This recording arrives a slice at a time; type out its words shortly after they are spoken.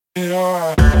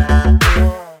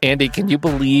Andy, can you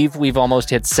believe we've almost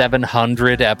hit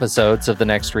 700 episodes of The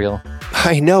Next Reel?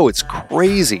 I know, it's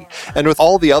crazy. And with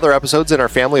all the other episodes in our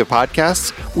family of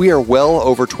podcasts, we are well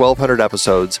over 1,200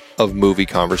 episodes of movie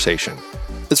conversation.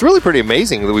 It's really pretty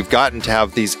amazing that we've gotten to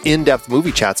have these in-depth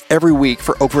movie chats every week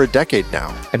for over a decade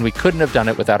now. And we couldn't have done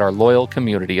it without our loyal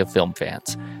community of film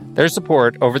fans. Their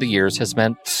support over the years has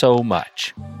meant so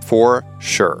much. For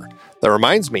sure. That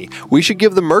reminds me, we should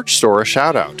give the merch store a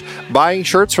shout out. Buying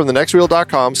shirts from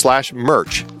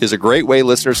thenextreel.com/merch is a great way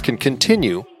listeners can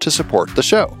continue to support the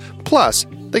show. Plus,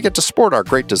 they get to sport our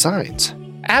great designs.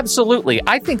 Absolutely.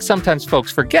 I think sometimes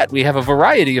folks forget we have a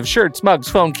variety of shirts, mugs,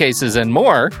 phone cases, and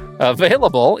more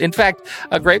available. In fact,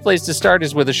 a great place to start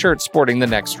is with a shirt sporting the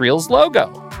Next Reel's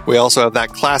logo. We also have that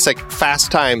classic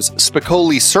Fast Times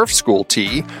Spicoli Surf School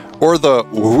tee, or the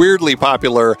weirdly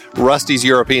popular Rusty's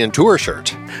European Tour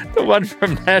shirt. The one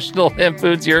from National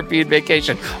Lampoon's European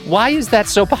Vacation. Why is that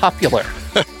so popular?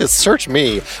 Search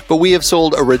me, but we have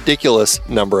sold a ridiculous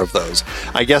number of those.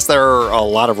 I guess there are a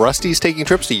lot of Rustys taking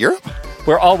trips to Europe?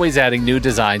 We're always adding new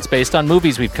designs based on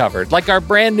movies we've covered, like our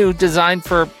brand new design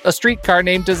for a streetcar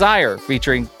named Desire,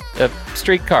 featuring a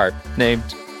streetcar named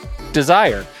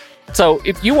Desire. So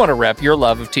if you want to rep your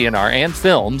love of TNR and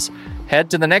films, head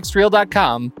to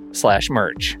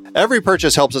thenextreel.com/merch. Every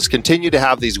purchase helps us continue to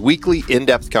have these weekly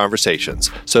in-depth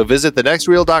conversations. So visit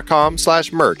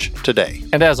thenextreel.com/merch today.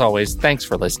 And as always, thanks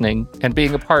for listening and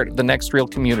being a part of the Next Reel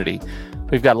community.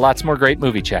 We've got lots more great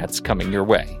movie chats coming your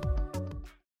way.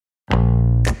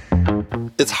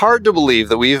 It's hard to believe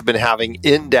that we've been having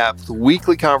in-depth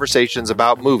weekly conversations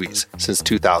about movies since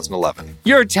 2011.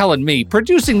 You're telling me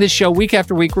producing this show week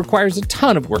after week requires a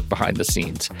ton of work behind the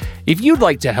scenes. If you'd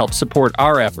like to help support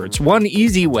our efforts, one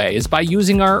easy way is by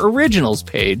using our originals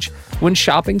page when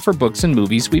shopping for books and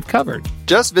movies we've covered.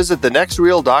 Just visit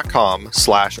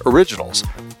thenextreel.com/originals.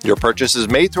 Your purchases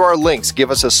made through our links give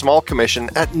us a small commission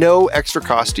at no extra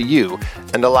cost to you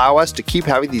and allow us to keep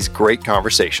having these great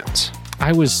conversations.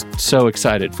 I was so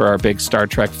excited for our big Star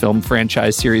Trek film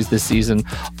franchise series this season.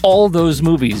 All those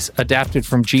movies adapted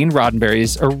from Gene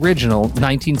Roddenberry's original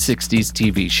 1960s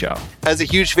TV show. As a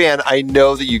huge fan, I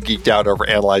know that you geeked out over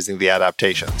analyzing the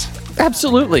adaptations.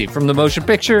 Absolutely. From the motion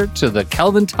picture to the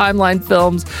Kelvin Timeline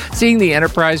films, seeing the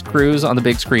Enterprise crews on the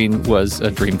big screen was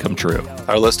a dream come true.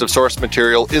 Our list of source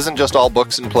material isn't just all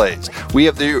books and plays. We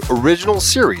have the original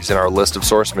series in our list of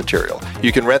source material.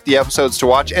 You can rent the episodes to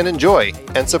watch and enjoy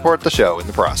and support the show in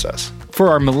the process. For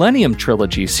our Millennium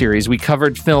Trilogy series, we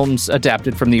covered films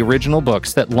adapted from the original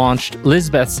books that launched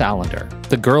Lisbeth Salander,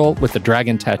 The Girl with the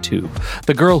Dragon Tattoo,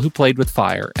 The Girl Who Played with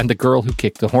Fire, and The Girl Who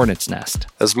Kicked the Hornet's Nest.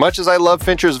 As much as I love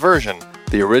Fincher's version,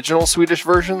 the original Swedish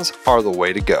versions are the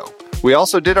way to go. We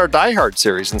also did our Die Hard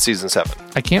series in Season 7.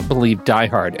 I can't believe Die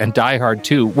Hard and Die Hard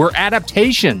 2 were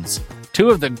adaptations. Two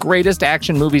of the greatest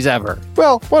action movies ever.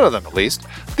 Well, one of them at least.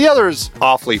 The other is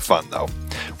awfully fun, though.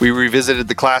 We revisited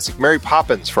the classic Mary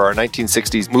Poppins for our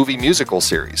 1960s movie musical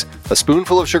series. A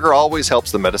spoonful of sugar always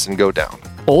helps the medicine go down.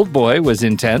 Old Boy was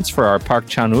intense for our Park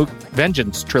Chan-wook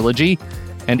Vengeance trilogy.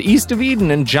 And East of Eden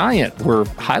and Giant were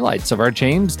highlights of our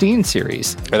James Dean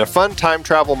series. And a fun time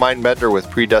travel mind bender with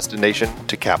Predestination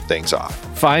to cap things off.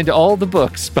 Find all the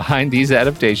books behind these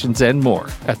adaptations and more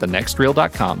at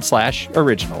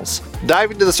thenextreel.com/originals.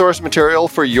 Dive into the source material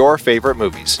for your favorite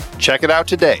movies. Check it out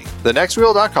today.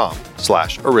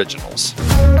 thenextreel.com/originals.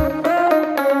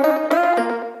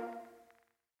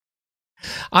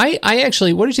 I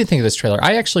actually, what did you think of this trailer?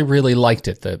 I actually really liked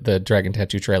it, the Dragon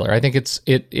Tattoo trailer. I think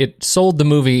it sold the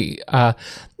movie,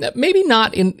 maybe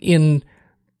not in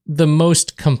the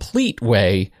most complete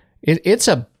way. It's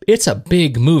a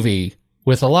big movie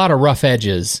with a lot of rough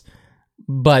edges,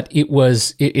 but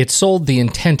it sold the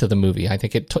intent of the movie. I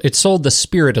think it sold the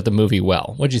spirit of the movie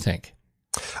well. What'd you think?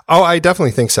 Oh, I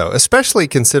definitely think so, especially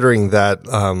considering that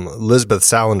Lisbeth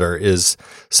Salander is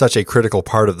such a critical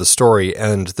part of the story,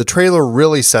 and the trailer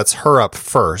really sets her up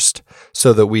first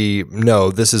so that we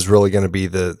know this is really going to be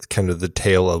the kind of the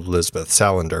tale of Lisbeth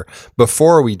Salander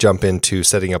before we jump into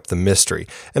setting up the mystery.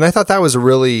 And I thought that was a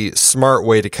really smart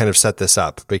way to kind of set this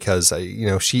up because,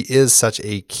 she is such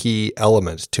a key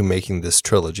element to making this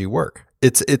trilogy work.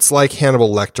 It's like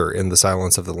Hannibal Lecter in The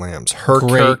Silence of the Lambs. Her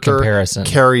Great character comparison.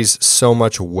 Carries so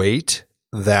much weight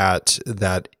that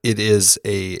it is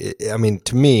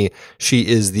to me, she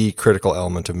is the critical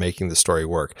element of making the story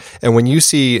work. And when you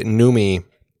see Noomi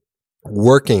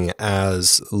working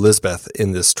as Lisbeth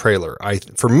in this trailer.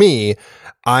 For me,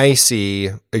 I see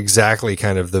exactly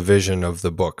kind of the vision of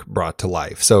the book brought to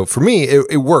life. So for me,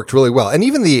 it worked really well. And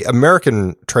even the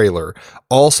American trailer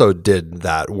also did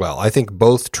that well. I think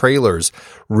both trailers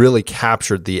really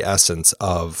captured the essence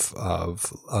of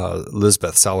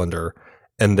Lisbeth Salander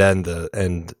and then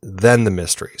the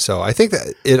mystery. So I think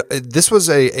that this was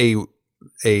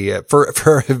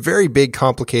for a very big,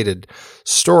 complicated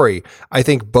story, I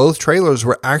think both trailers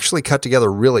were actually cut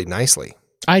together really nicely.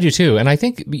 I do too. And I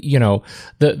think,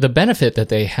 the benefit that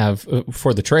they have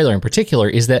for the trailer in particular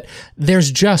is that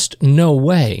there's just no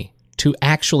way to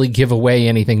actually give away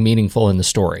anything meaningful in the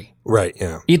story. Right,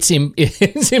 yeah. It's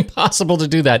impossible to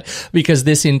do that because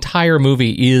this entire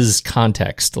movie is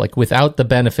context. Like, without the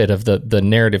benefit of the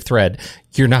narrative thread,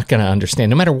 you're not going to understand,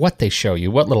 no matter what they show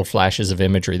you, what little flashes of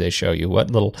imagery they show you, what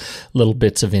little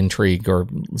bits of intrigue or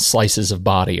slices of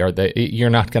body you're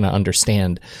not going to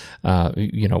understand,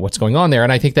 what's going on there.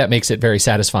 And I think that makes it very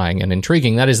satisfying and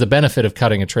intriguing. That is the benefit of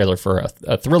cutting a trailer for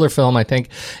a thriller film. I think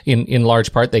in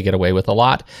large part they get away with a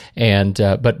lot, and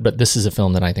but this is a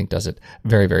film that I think does it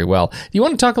very, very well. Do you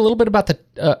want to talk a little bit about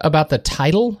the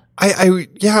title?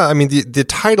 I mean, the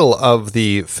title of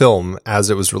the film as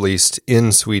it was released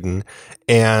in Sweden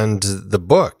and the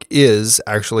book is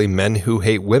actually Men Who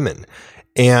Hate Women.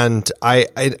 And I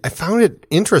found it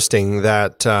interesting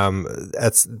that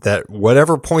that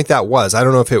whatever point that was, I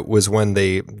don't know if it was when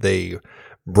they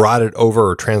brought it over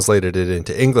or translated it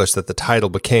into English that the title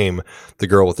became The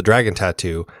Girl with the Dragon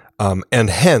Tattoo. And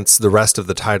hence the rest of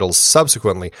the titles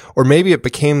subsequently. Or maybe it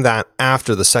became that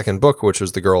after the second book, which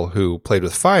was The Girl Who Played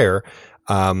with Fire,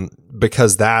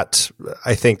 because that,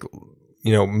 I think,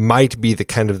 might be the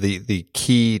kind of the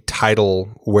key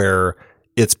title where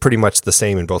it's pretty much the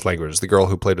same in both languages, The Girl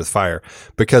Who Played with Fire.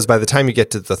 Because by the time you get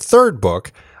to the third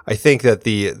book, I think that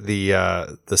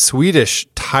the Swedish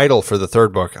title for the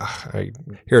third book,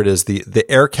 here it is, the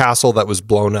air castle that was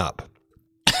blown up.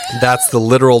 That's the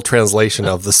literal translation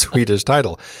of the Swedish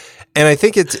title. And I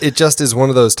think it just is one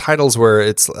of those titles where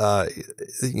it's,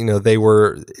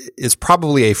 it's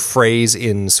probably a phrase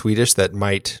in Swedish that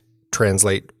might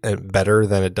translate better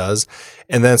than it does.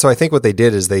 And then, so I think what they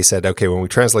did is they said, okay, when we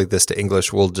translate this to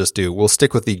English, we'll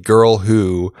stick with the Girl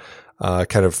Who,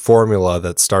 kind of formula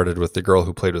that started with The Girl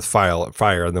Who Played with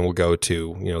Fire. And then we'll go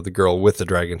to, The Girl with the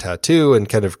Dragon Tattoo and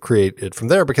kind of create it from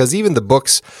there. Because even the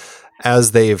books,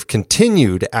 as they've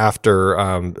continued after,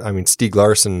 Stieg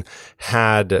Larsson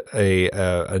had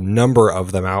a number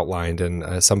of them outlined,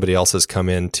 and somebody else has come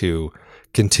in to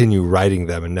continue writing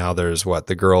them. And now there's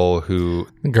The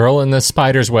Girl in the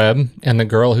Spider's Web and The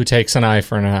Girl Who Takes an Eye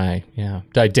for an Eye. Yeah.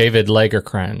 By David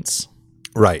Lagerkrantz.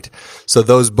 Right. So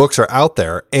those books are out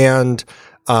there, and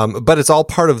but it's all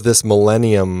part of this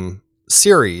Millennium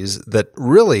series that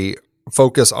really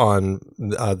focus on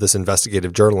this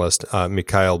investigative journalist,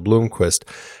 Mikael Blomkvist,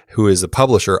 who is the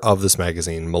publisher of this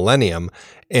magazine, Millennium.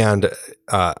 And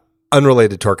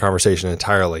unrelated to our conversation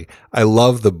entirely, I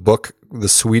love the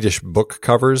Swedish book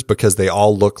covers because they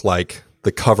all look like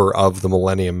the cover of the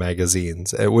Millennium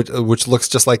magazines, which looks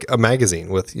just like a magazine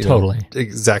with totally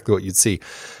exactly what you'd see.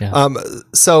 Yeah.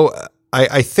 So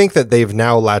I think that they've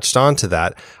now latched on to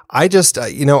that. I just,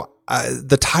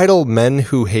 the title Men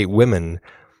Who Hate Women,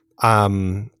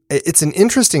 it's an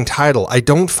interesting title. I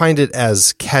don't find it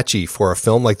as catchy for a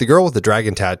film. Like The Girl with the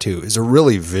Dragon Tattoo is a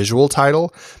really visual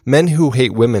title. Men Who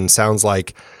Hate Women sounds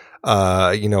like,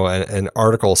 an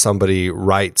article somebody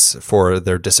writes for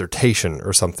their dissertation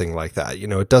or something like that.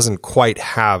 It doesn't quite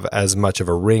have as much of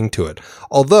a ring to it.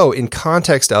 Although in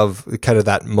context of kind of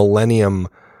that Millennium,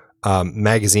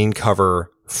 magazine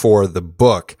cover for the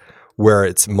book, where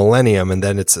it's Millennium and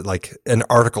then it's like an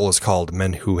article is called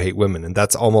Men Who Hate Women. And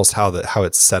that's almost how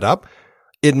it's set up.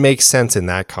 It makes sense in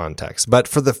that context. But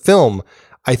for the film,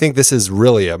 I think this is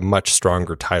really a much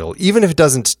stronger title, even if it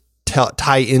doesn't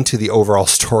tie into the overall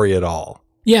story at all.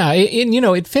 Yeah,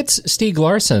 it fits Stieg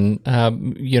Larsson,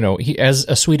 he as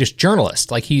a Swedish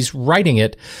journalist. Like, he's writing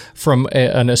it from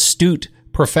an astute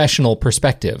professional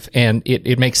perspective, and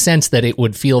it makes sense that it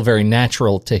would feel very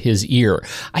natural to his ear.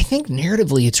 I think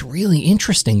narratively it's really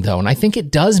interesting, though, and I think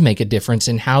it does make a difference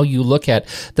in how you look at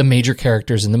the major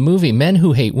characters in the movie. Men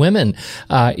Who Hate Women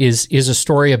is a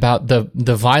story about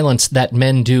the violence that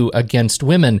men do against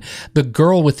women. The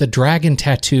Girl with the Dragon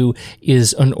Tattoo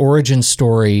is an origin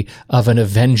story of an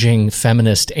avenging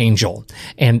feminist angel,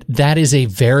 and that is a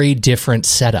very different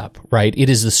setup, right? It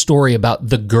is the story about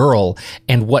the girl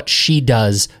and what she does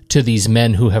does to these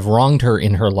men who have wronged her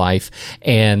in her life.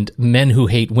 And Men Who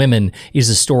Hate Women is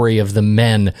a story of the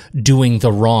men doing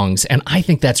the wrongs. And I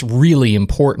think that's really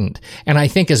important. And I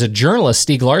think as a journalist,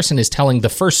 Stieg Larsson is telling the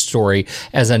first story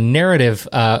as a narrative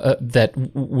that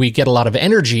we get a lot of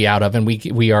energy out of, and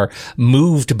we are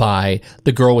moved by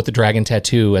the girl with the dragon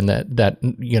tattoo and that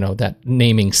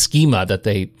naming schema that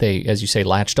they, as you say,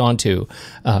 latched onto,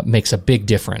 makes a big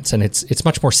difference, and it's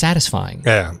much more satisfying.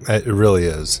 Yeah, it really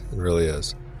is. It really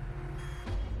is.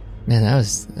 Man,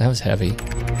 that was heavy.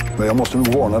 Men jag måste nog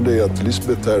varna dig att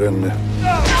Lisbeth är en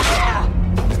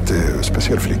lite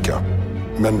speciell flicka.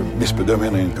 Men missbedöm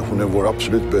henne inte. Hon är vår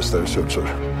absolut bästa resursor.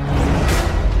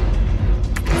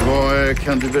 Vad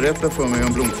kan du berätta för mig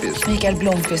om Blomqvist? Mikael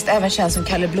Blomqvist, även känd som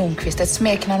Kalle Blomqvist. Ett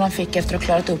smeknamn han fick efter att ha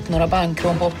klarat upp några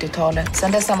bankrån på 80-talet.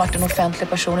 Sen dess har han varit en offentlig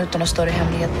person utan någon större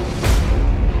hemlighet.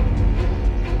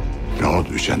 Ja,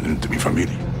 du känner inte min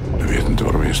familj. Du vet inte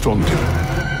vad de är i stånd till.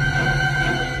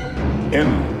 En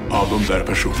av de där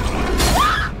personerna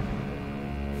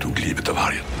tog livet av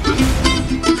vargen.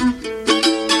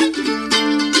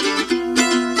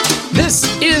 This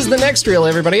is The Next Reel,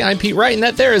 everybody. I'm Pete Wright, and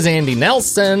that there is Andy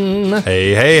Nelson.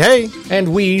 Hey, hey, hey. And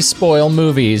we spoil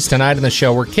movies. Tonight on the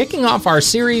show, we're kicking off our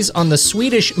series on the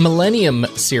Swedish Millennium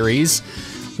series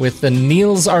with the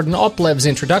Nils Arden Oplev's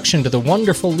introduction to the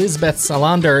wonderful Lisbeth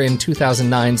Salander in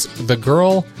 2009's The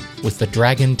Girl with the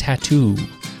Dragon Tattoo.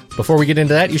 Before we get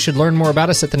into that, you should learn more about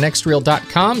us at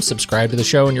thenextreel.com, subscribe to the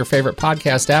show in your favorite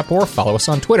podcast app, or follow us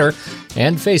on Twitter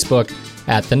and Facebook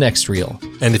at The Next Reel.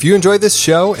 And if you enjoy this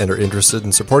show and are interested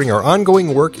in supporting our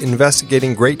ongoing work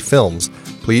investigating great films,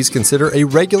 please consider a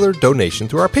regular donation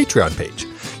through our Patreon page.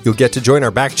 You'll get to join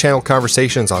our back-channel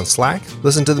conversations on Slack,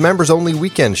 listen to the members-only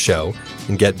weekend show,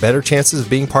 and get better chances of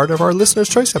being part of our Listener's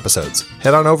Choice episodes.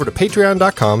 Head on over to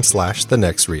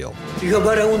patreon.com/thenextreel. Du gör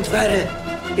bara ont värre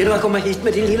genom att komma hit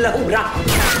med din lilla hora.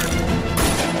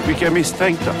 Vilka är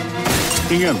misstänkta?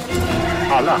 Ingen.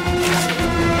 Alla.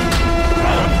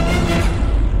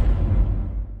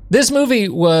 This movie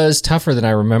was tougher than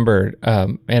I remembered,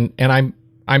 and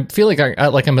I feel like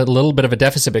I'm a little bit of a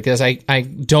deficit because I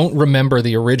don't remember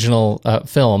the original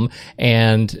film,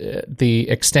 and the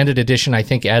extended edition I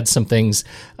think adds some things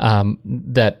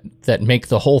that make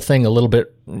the whole thing a little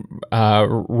bit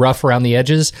rough around the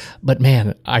edges. But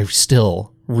man, I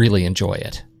still really enjoy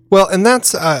it. Well, and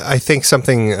that's, I think,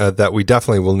 something that we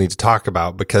definitely will need to talk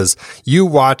about, because you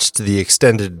watched the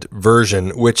extended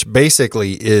version, which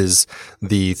basically is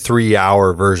the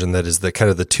 3-hour version that is the kind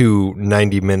of the 2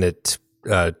 90-minute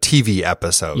TV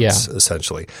episodes,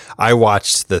 essentially. I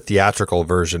watched the theatrical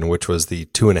version, which was the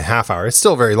 2.5 hour. It's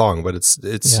still very long, but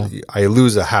I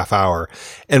lose a half hour.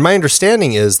 And my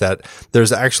understanding is that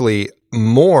there's actually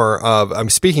more of, I'm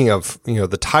speaking of,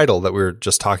 the title that we were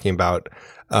just talking about,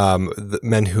 the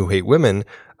Men Who Hate Women.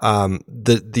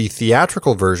 The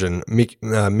theatrical version,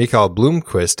 Mikael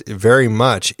Blomqvist very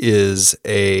much is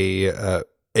a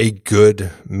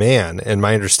good man. And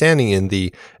my understanding in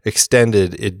the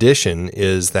extended edition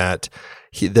is that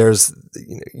he's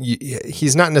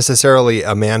not necessarily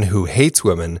a man who hates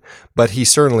women, but he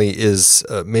certainly is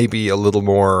maybe a little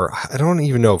more, I don't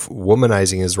even know if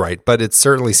womanizing is right, but it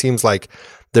certainly seems like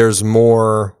there's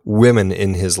more women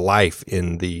in his life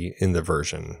in the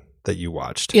version that you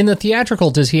watched. In the theatrical,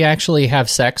 does he actually have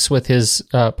sex with his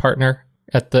partner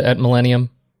at Millennium?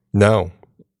 No.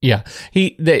 Yeah,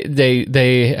 they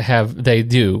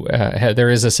do. There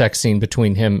is a sex scene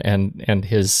between him and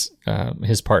his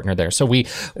partner there. So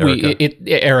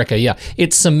Erica. Yeah,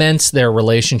 it cements their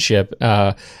relationship.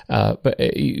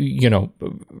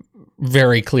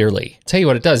 Very clearly. Tell you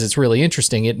what it does. It's really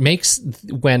interesting. It makes,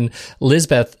 when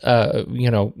Lisbeth,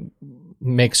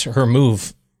 makes her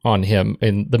move on him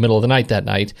in the middle of the night that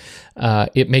night,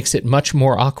 it makes it much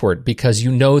more awkward because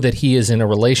you know that he is in a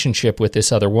relationship with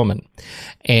this other woman,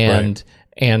 and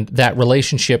that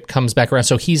relationship comes back around.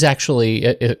 So he's actually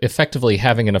effectively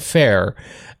having an affair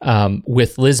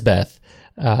with Lisbeth,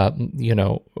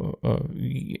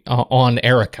 on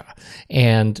Erica,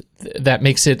 and that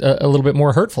makes it a little bit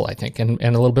more hurtful, I think, and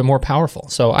a little bit more powerful.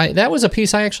 So that was a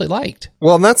piece I actually liked.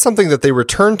 Well, and that's something that they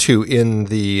returned to in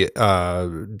the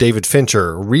David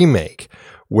Fincher remake,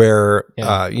 where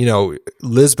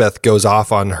Lisbeth goes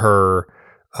off on her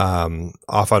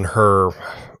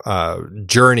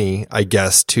journey, I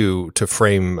guess, to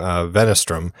frame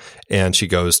Venestrom, and she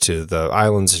goes to the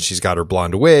islands and she's got her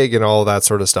blonde wig and all that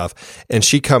sort of stuff, and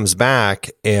she comes back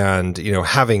and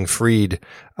having freed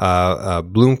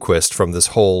Blomqvist from this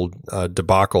whole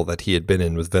debacle that he had been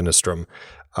in with Venestrom,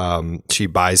 She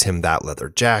buys him that leather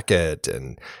jacket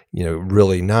and,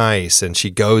 really nice. And she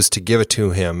goes to give it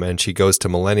to him, and she goes to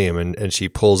Millennium, and she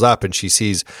pulls up and she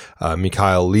sees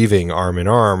Mikhail leaving arm in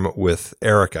arm with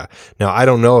Erica. Now, I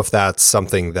don't know if that's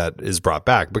something that is brought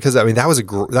back, because that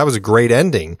was a great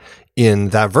ending in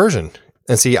that version.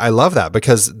 And see, I love that,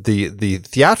 because the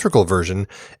theatrical version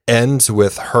ends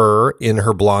with her in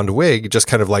her blonde wig, just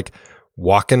kind of like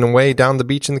walking away down the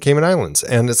beach in the Cayman Islands.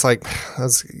 And it's like,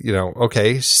 that's,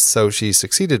 okay, so she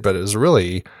succeeded, but it was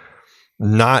really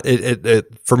not,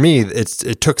 for me,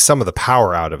 it took some of the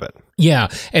power out of it. Yeah,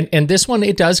 and this one,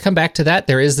 it does come back to that.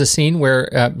 There is the scene where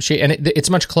it's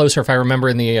much closer. If I remember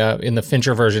in the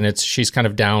Fincher version, she's kind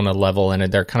of down a level and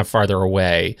they're kind of farther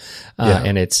away,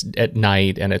 and it's at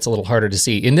night and it's a little harder to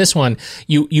see. In this one,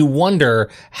 you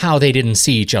wonder how they didn't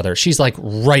see each other. She's like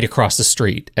right across the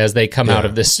street as they come out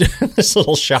of this this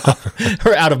little shop,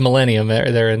 or out of Millennium.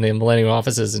 They're in the Millennium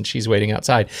offices, and she's waiting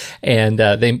outside, and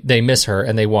they miss her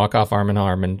and they walk off arm in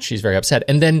arm, and she's very upset.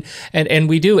 And then and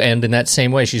we do end in that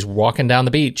same way. She's walking down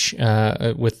the beach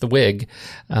with the wig,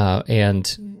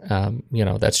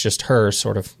 that's just her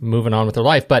sort of moving on with her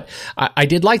life. But I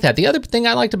did like that. The other thing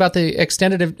I liked about the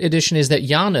extended edition is that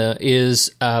Yana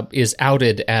is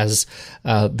outed as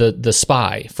the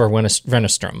spy for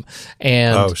Wennerstrom,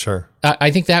 and oh, sure.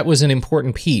 I think that was an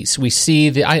important piece. We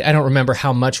see I don't remember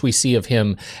how much we see of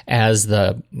him as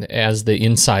the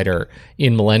insider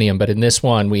in Millennium, but in this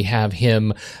one we have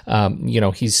him.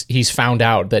 He's found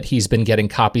out that he's been getting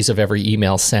copies of every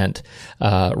email sent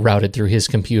routed through his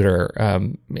computer,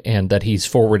 and that he's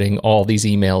forwarding all these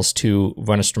emails to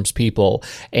Wennerstrom's people.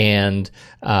 And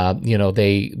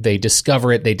they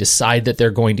discover it. They decide that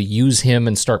they're going to use him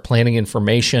and start planning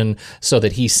information so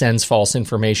that he sends false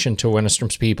information to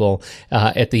Wennerstrom's people.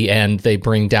 At the end, they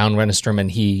bring down Wennerstrom,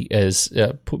 and he is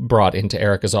brought into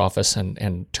Erica's office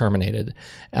and terminated.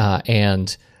 That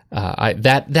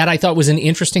I thought was an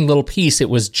interesting little piece. It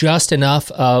was just enough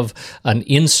of an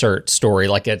insert story,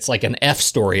 like it's like an F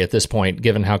story at this point,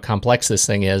 given how complex this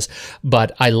thing is.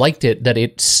 But I liked it that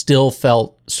it still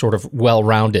felt sort of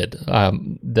well-rounded,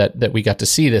 that we got to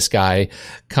see this guy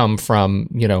come from,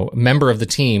 member of the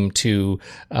team to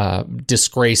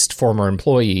disgraced former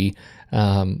employee,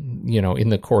 in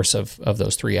the course of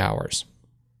those 3 hours.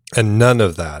 And none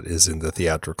of that is in the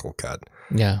theatrical cut.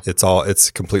 Yeah.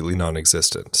 It's completely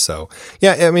non-existent. So,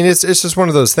 yeah, I mean, it's just one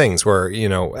of those things where,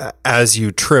 as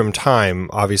you trim time,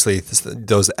 obviously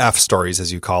those F stories,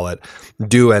 as you call it,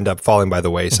 do end up falling by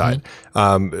the wayside.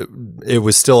 Mm-hmm. It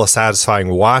was still a satisfying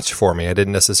watch for me. I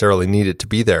didn't necessarily need it to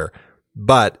be there.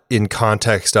 But in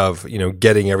context of,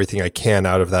 getting everything I can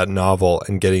out of that novel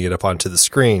and getting it up onto the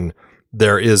screen,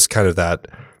 there is kind of that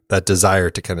desire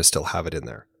to kind of still have it in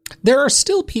there. There are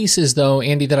still pieces, though,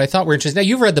 Andy, that I thought were interesting. Now,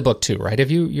 you've read the book, too, right?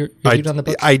 Have you done the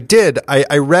book? I did.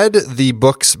 I read the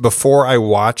books before I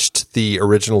watched the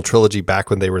original trilogy back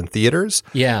when they were in theaters.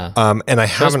 Yeah. And I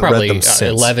haven't read them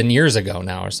since. 11 years ago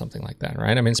now or something like that,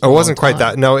 right? I mean, it wasn't quite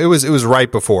that. No, it was right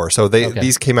before. So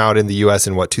these came out in the U.S.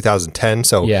 in 2010?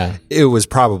 So it was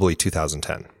probably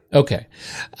 2010. Okay.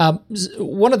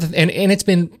 One of the, and it's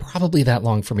been probably that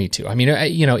long for me too. I mean,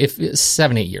 if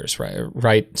 7-8 years,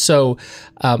 right? So,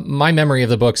 my memory of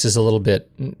the books is a little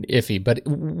bit iffy, but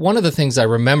one of the things I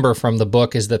remember from the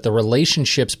book is that the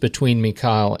relationships between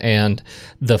Mikhail and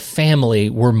the family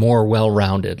were more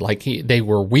well-rounded. Like they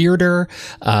were weirder.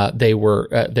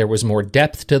 There was more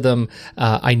depth to them.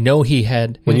 I know he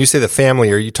had. When you say the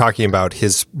family, are you talking about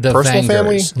his personal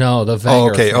family? No, the Wenger. Oh,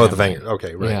 okay. Family. Oh, the Wenger.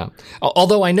 Okay, right. Yeah.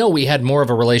 Although I know we had more of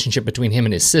a relationship between him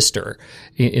and his sister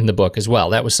in the book as well.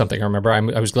 That was something I remember.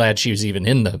 I was glad she was even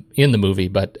in the movie,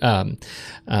 but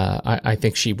I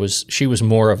think she was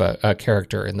more of a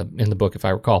character in the book, if I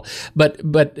recall. But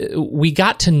we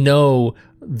got to know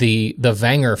the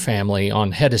Wenger family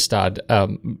on Hedestad,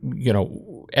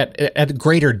 at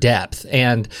greater depth,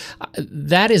 and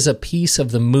that is a piece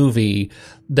of the movie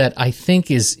that I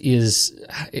think is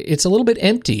it's a little bit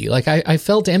empty. Like I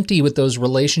felt empty with those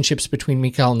relationships between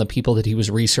Mikhail and the people that he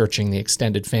was researching, the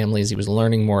extended families. He was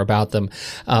learning more about them.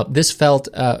 This felt,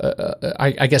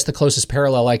 I guess the closest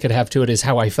parallel I could have to it is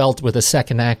how I felt with the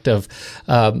second act of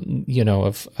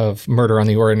Murder on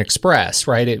the Orient Express,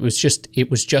 right? It was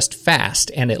just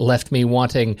fast, and it left me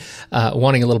wanting a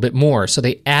little bit more. So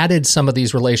they added some of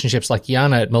these relationships like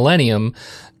Yana at Millennium,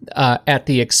 at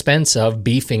the expense of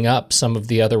beefing up some of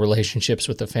the other relationships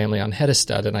with the family on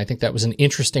Hedestad. And I think that was an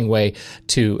interesting way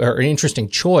or an interesting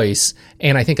choice,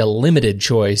 and I think a limited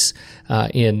choice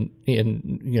in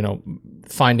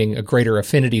finding a greater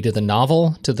affinity to the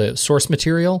novel, to the source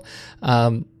material.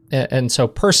 And so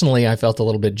personally, I felt a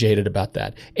little bit jaded about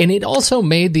that. And it also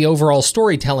made the overall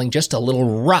storytelling just a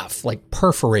little rough, like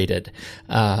perforated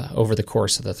over the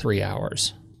course of the 3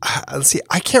 hours. See,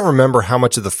 I can't remember how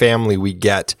much of the family we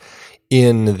get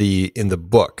in the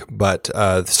book, but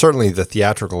certainly the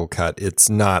theatrical cut, it's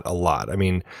not a lot. I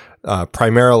mean,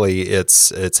 primarily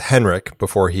it's Henrik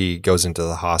before he goes into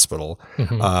the hospital.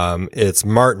 Mm-hmm. It's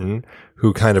Martin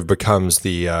who kind of becomes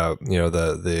the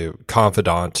the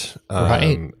confidant,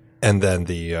 right. And then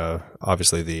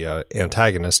obviously the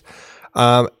antagonist.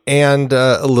 And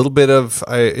a little bit of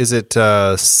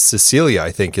Cecilia,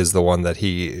 I think, is the one that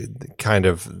he kind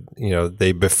of,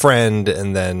 they befriend,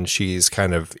 and then she's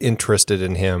kind of interested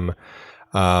in him.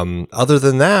 Other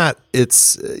than that,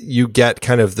 you get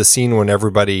kind of the scene when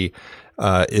everybody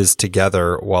is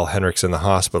together while Henrik's in the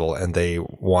hospital and they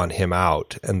want him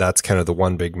out, and that's kind of the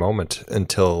one big moment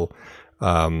until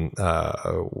until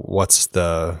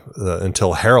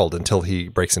he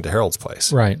breaks into Harold's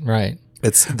place. Right.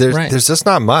 There's just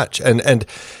not much, and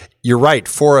you're right,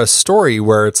 for a story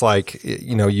where it's like,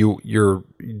 you're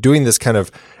doing this kind of,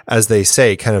 as they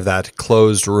say, kind of that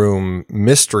closed room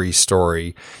mystery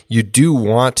story. You do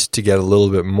want to get a little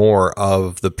bit more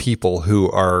of the people who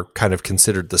are kind of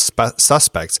considered the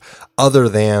suspects, other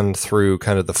than through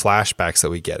kind of the flashbacks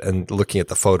that we get and looking at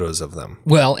the photos of them.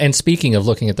 Well, and speaking of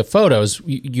looking at the photos,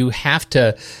 you have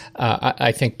to,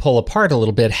 I think, pull apart a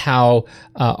little bit how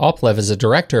Oplev as a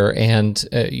director and,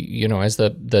 as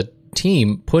the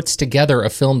team puts together a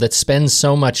film that spends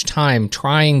so much time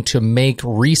trying to make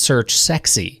research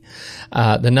sexy.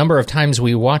 The number of times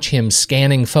we watch him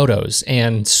scanning photos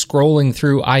and scrolling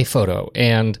through iPhoto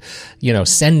and,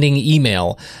 sending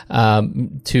email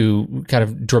to kind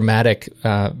of dramatic,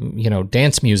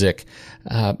 dance music.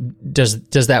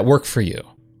 Does that work for you?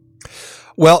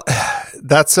 Well,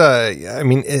 that's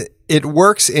it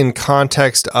works in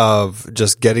context of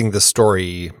just getting the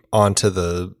story onto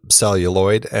the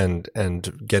celluloid and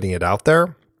getting it out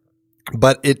there.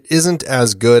 But it isn't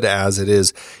as good as it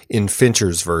is in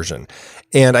Fincher's version.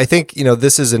 And I think,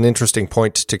 this is an interesting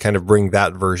point to kind of bring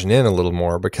that version in a little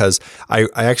more, because I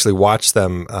actually watched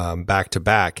them back to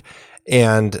back.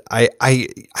 And I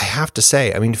have to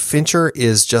say, Fincher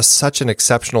is just such an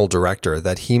exceptional director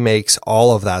that he makes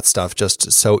all of that stuff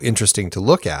just so interesting to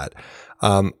look at.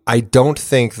 I don't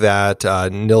think that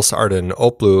Nils Arden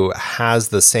Oplu has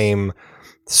the same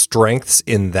strengths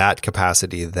in that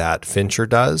capacity that Fincher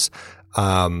does.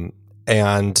 And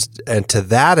to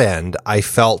that end, I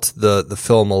felt the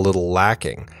film a little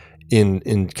lacking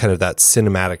in kind of that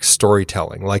cinematic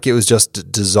storytelling. Like, it was just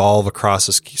dissolve across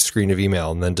a screen of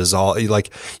email and then dissolve. Like,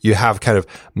 you have kind of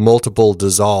multiple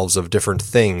dissolves of different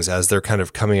things as they're kind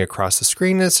of coming across the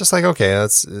screen. And it's just like, okay,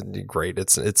 that's great.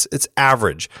 It's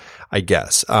average, I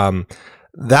guess.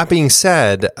 That being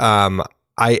said,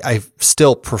 I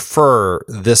still prefer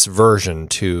this version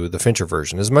to the Fincher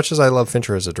version. As much as I love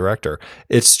Fincher as a director,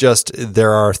 it's just,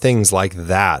 there are things like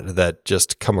that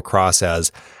just come across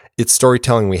as, it's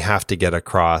storytelling we have to get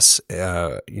across,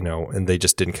 and they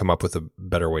just didn't come up with a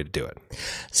better way to do it.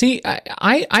 See,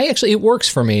 I actually, it works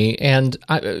for me, and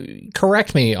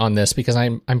correct me on this, because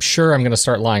I'm sure I'm going to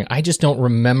start lying. I just don't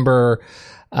remember.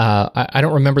 I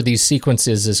don't remember these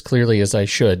sequences as clearly as I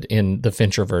should in the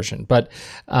Fincher version. But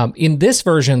in this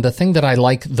version, the thing that I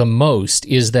like the most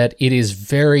is that it is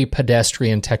very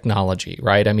pedestrian technology,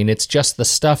 right? It's just the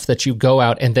stuff that you go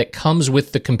out and that comes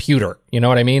with the computer. You know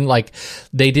what I mean? Like,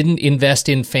 they didn't invest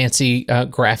in fancy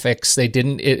graphics. They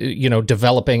didn't,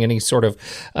 developing any sort of,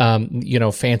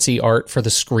 fancy art for the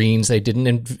screens. They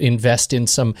didn't invest in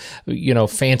some,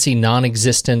 fancy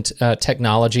non-existent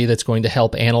technology that's going to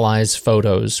help analyze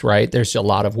photos. Right? There's a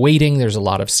lot of waiting. There's a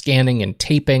lot of scanning and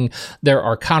taping. There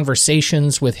are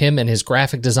conversations with him and his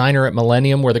graphic designer at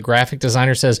Millennium where the graphic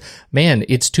designer says, "Man,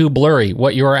 it's too blurry.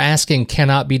 What you are asking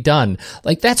cannot be done."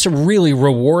 Like, that's a really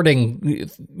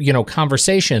rewarding,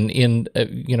 conversation in,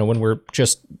 when we're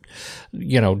just,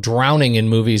 drowning in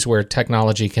movies where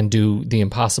technology can do the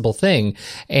impossible thing.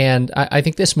 And I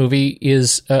think this movie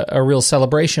is a real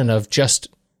celebration of just,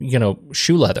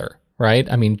 shoe leather. Right?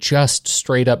 Just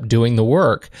straight up doing the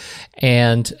work.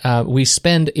 And we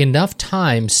spend enough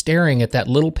time staring at that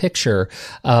little picture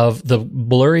of the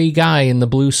blurry guy in the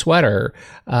blue sweater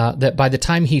that by the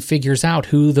time he figures out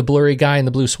who the blurry guy in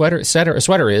the blue sweater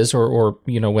is, or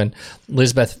when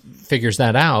Lisbeth figures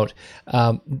that out,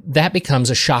 that becomes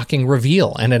a shocking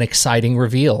reveal and an exciting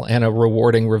reveal and a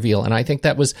rewarding reveal. And I think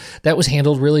that was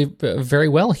handled really very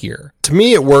well here. To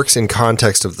me, it works in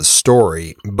context of the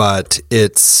story, but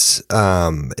it's,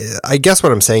 I guess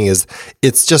what I'm saying is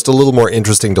it's just a little more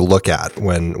interesting to look at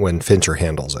when Fincher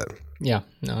handles it. Yeah,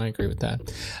 no, I agree with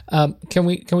that. Can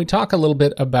we talk a little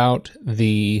bit about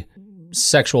the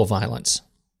sexual violence?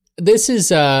 This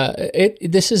is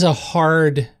a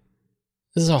hard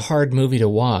movie to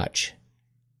watch.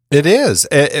 It is,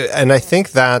 and I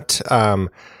think that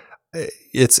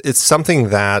it's something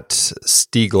that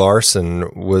Stieg Larsson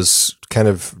was kind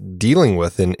of dealing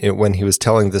with when he was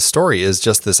telling this story, is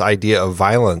just this idea of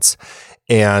violence,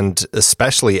 and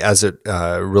especially as it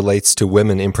relates to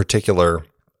women in particular.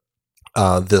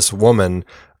 This woman,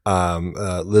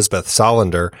 Lisbeth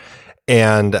Salander,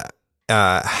 and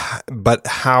but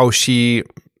how she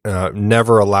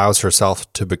never allows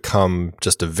herself to become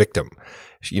just a victim.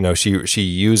 You know, she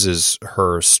uses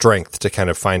her strength to kind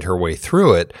of find her way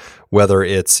through it, whether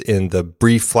it's in the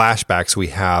brief flashbacks we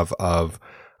have of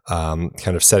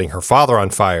kind of setting her father on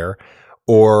fire,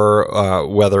 or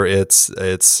whether it's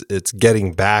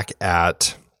getting back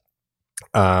at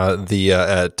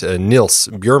Nils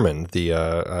Bjurman,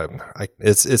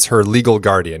 it's her legal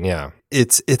guardian. Yeah.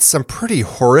 It's some pretty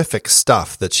horrific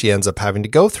stuff that she ends up having to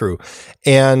go through.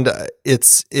 And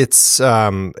it's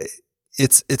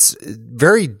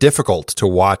very difficult to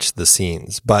watch the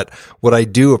scenes, but what I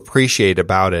do appreciate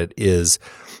about it is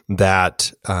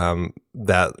that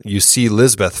you see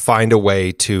Lisbeth find a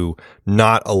way to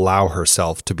not allow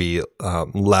herself to be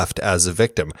left as a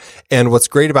victim. And what's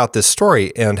great about this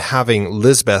story, and having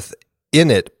Lisbeth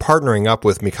in it, partnering up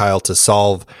with Mikhail to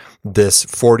solve this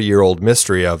 40-year-old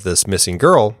mystery of this missing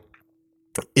girl,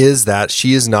 is that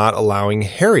she is not allowing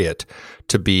Harriet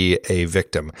to be a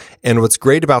victim. And what's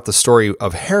great about the story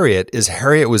of Harriet is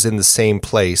Harriet was in the same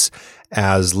place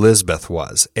as Lisbeth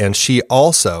was. And she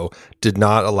also did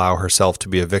not allow herself to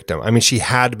be a victim. I mean, she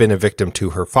had been a victim to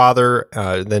her father.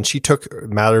 Then she took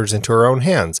matters into her own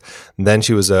hands. Then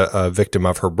she was a victim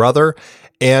of her brother.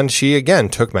 And she, again,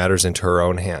 took matters into her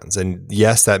own hands. And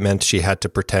yes, that meant she had to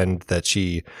pretend that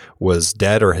she was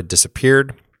dead or had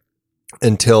disappeared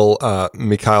until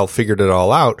Mikhail figured it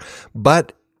all out.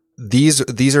 But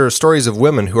these are stories of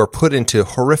women who are put into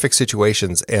horrific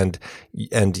situations and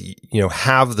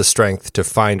have the strength to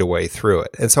find a way through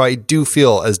it. And so I do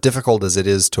feel, as difficult as it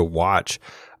is to watch,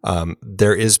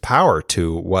 there is power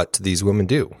to what these women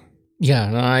do. Yeah,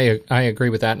 and I agree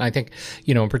with that, and I think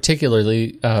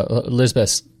particularly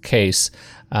Lisbeth's case.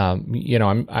 I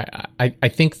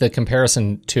think the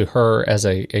comparison to her as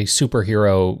a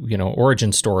superhero,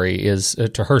 origin story is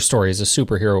to her story as a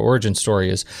superhero origin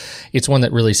story it's one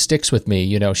that really sticks with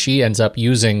me. She ends up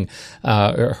using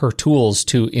her tools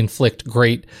to inflict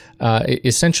great,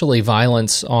 essentially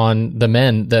violence on the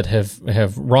men that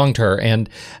have wronged her, and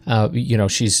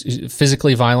she's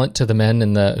physically violent to the men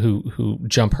who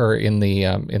jump her in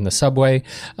the subway.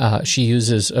 She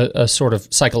uses a sort of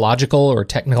psychological or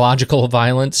technological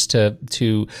violence to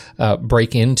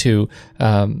break into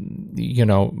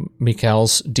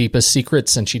Mikhail's deepest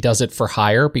secrets, and she does it for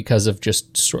hire because of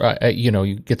just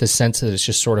you get the sense that it's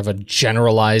just sort of a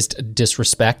generalized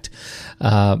disrespect,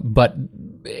 but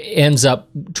ends up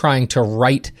trying to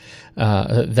right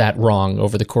that wrong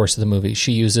over the course of the movie.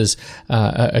 She uses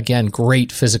again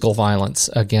great physical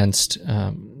violence against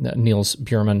Nils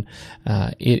Bjurman.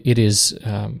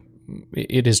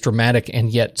 It is dramatic, and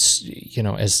yet,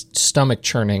 as stomach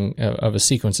churning of a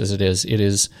sequence as it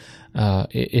is,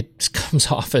 it comes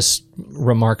off as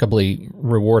remarkably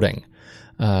rewarding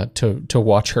to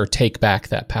watch her take back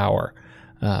that power.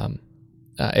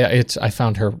 I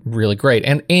found her really great,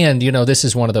 and this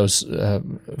is one of those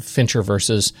Fincher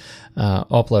versus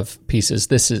Oplev pieces.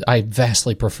 I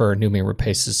vastly prefer Noomi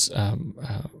Rapace's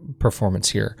performance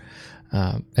here,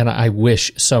 and I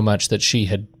wish so much that she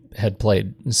had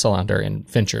played Salander in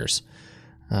Fincher's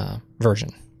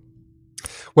version.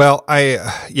 Well, I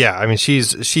mean, she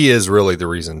is really the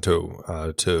reason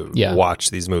to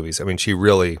watch these movies. I mean, she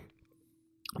really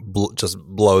just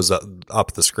blows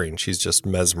up the screen. She's just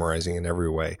mesmerizing in every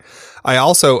way. I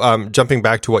also, jumping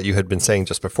back to what you had been saying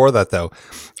just before that, though,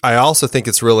 I also think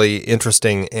it's really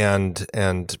interesting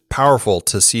and powerful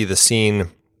to see the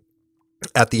scene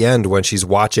at the end when she's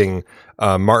watching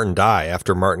Martin die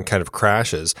after Martin kind of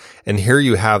crashes. And here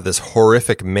you have this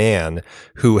horrific man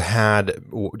who had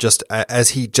just, as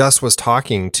he just was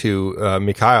talking to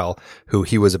Mikhail, who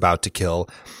he was about to kill,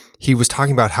 he was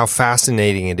talking about how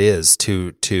fascinating it is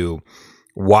to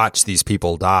watch these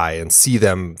people die and see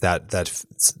them,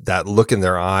 that look in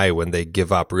their eye when they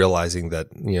give up, realizing that,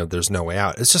 there's no way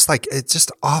out. It's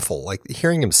just awful. Like,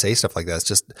 hearing him say stuff like that, it's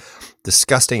just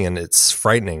disgusting, and it's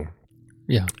frightening.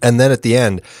 Yeah. And then at the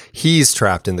end, he's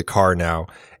trapped in the car now,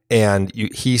 and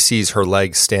he sees her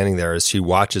legs standing there as she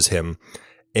watches him.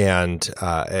 and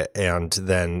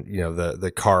then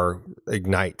the car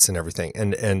ignites and everything,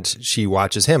 and she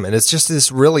watches him, and it's just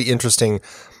this really interesting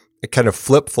kind of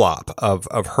flip flop of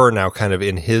her now kind of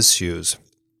in his shoes.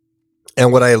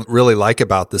 And what I really like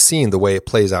about the scene, the way it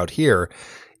plays out here,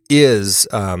 is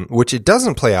which it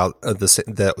doesn't play out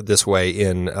this way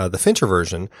in the Fincher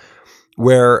version,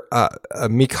 where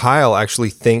Mikhail actually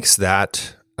thinks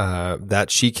that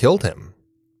she killed him.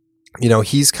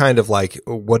 He's kind of like,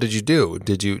 "What did you do?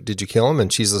 Did you kill him?"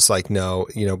 And she's just like, "No,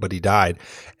 but he died."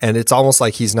 And it's almost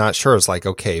like he's not sure. It's like,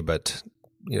 okay, but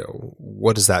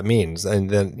what does that mean? And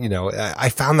then, I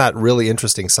found that really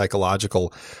interesting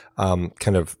psychological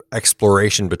kind of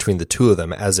exploration between the two of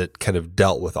them as it kind of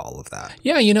dealt with all of that.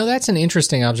 Yeah, that's an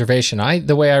interesting observation.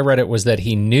 The way I read it was that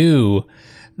he knew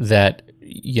that,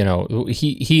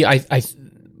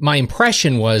 my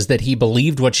impression was that he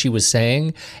believed what she was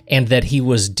saying and that he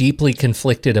was deeply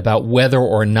conflicted about whether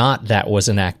or not that was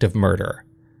an act of murder,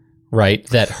 right?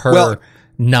 That her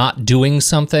not doing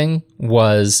something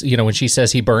was, when she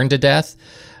says he burned to death,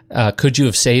 could you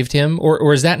have saved him?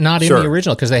 Or is that not in the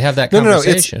original? Because they have that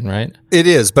conversation, right? It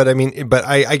is, but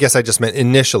I guess I just meant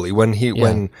initially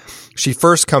when she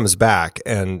first comes back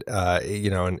and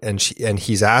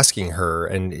he's asking her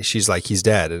and she's like, he's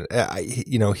dead.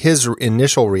 And, his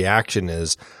initial reaction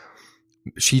is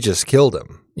she just killed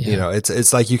him. Yeah.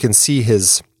 It's like you can see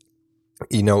his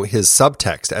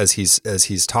subtext as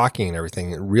he's talking and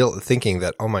everything, thinking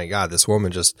that, oh my God, this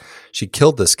woman she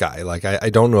killed this guy. Like, I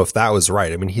don't know if that was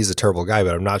right. I mean, he's a terrible guy,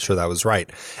 but I'm not sure that was right.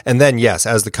 And then, yes,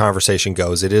 as the conversation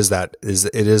goes, it is that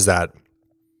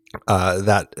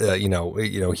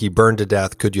he burned to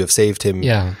death. Could you have saved him?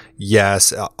 Yeah.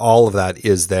 Yes. All of that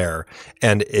is there.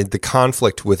 And the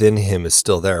conflict within him is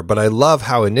still there. But I love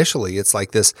how initially it's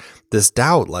like this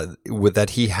doubt that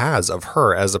he has of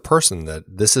her as a person, that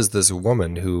this is this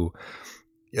woman who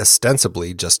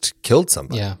ostensibly just killed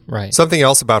somebody. Yeah. Right. Something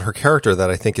else about her character that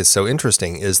I think is so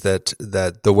interesting is that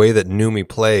the way that Noomi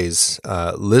plays,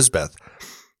 Lisbeth,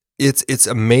 it's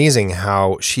amazing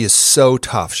how she is so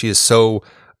tough. She is so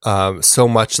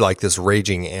much like this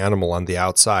raging animal on the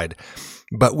outside,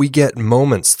 but we get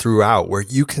moments throughout where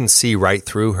you can see right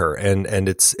through her, and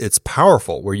it's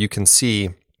powerful, where you can see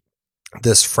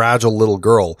this fragile little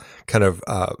girl kind of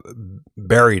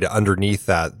buried underneath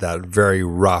that very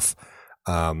rough,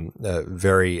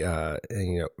 very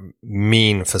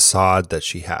mean facade that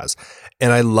she has.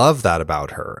 And I love that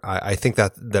about her. I think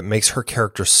that makes her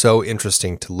character so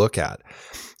interesting to look at.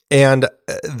 And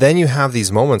then you have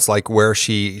these moments like where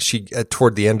she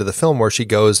toward the end of the film, where she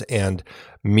goes and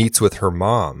meets with her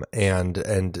mom,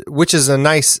 and which is a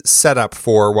nice setup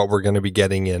for what we're going to be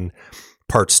getting in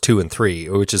parts 2 and 3,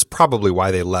 which is probably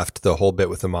why they left the whole bit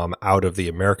with the mom out of the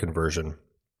American version.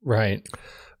 Right.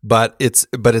 But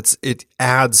it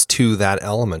adds to that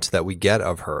element that we get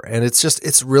of her. And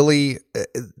it's really,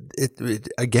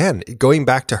 again, going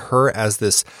back to her as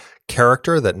this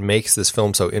character that makes this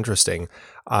film so interesting.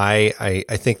 I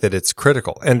think that it's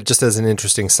critical. And just as an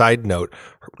interesting side note,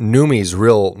 Noomi's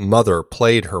real mother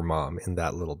played her mom in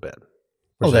that little bit.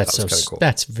 Oh, that's so cool.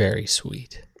 That's very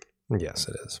sweet. Yes,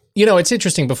 it is. It's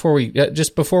interesting. Before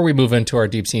we move into our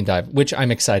deep scene dive, which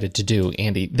I'm excited to do,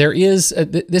 Andy, there is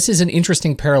this is an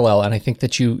interesting parallel, and I think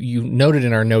that you noted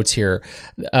in our notes here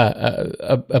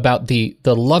about the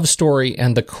love story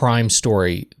and the crime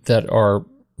story that are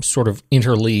sort of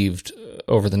interleaved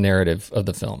over the narrative of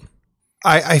the film.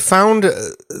 I found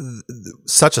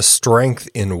such a strength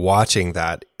in watching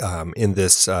that in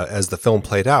this as the film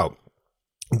played out.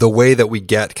 The way that we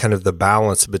get kind of the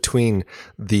balance between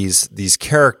these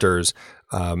characters,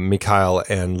 Mikhail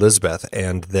and Lisbeth,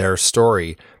 and their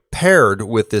story, paired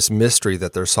with this mystery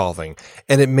that they're solving.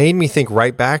 And it made me think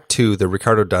right back to the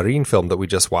Ricardo Darín film that we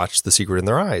just watched, The Secret in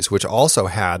Their Eyes, which also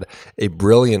had a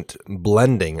brilliant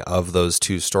blending of those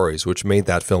two stories, which made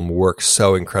that film work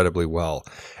so incredibly well.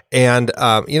 And,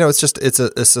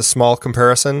 it's a small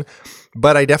comparison,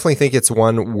 but I definitely think it's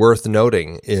one worth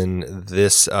noting in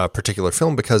this particular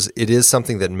film, because it is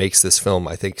something that makes this film,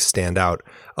 I think, stand out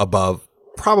above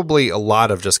probably a lot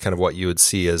of just kind of what you would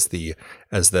see as the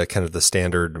kind of the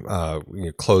standard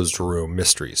closed room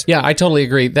mysteries. Yeah, I totally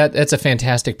agree. That's a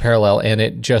fantastic parallel, and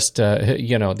it just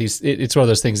it's one of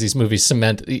those things. These movies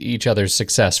cement each other's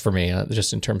success for me,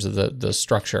 just in terms of the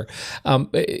structure.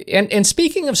 And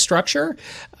speaking of structure,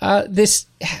 this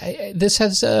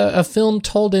has a film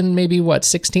told in maybe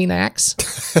 16 acts.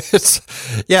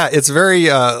 It's very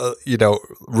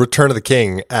Return of the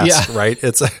King-esque, right?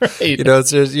 It's right.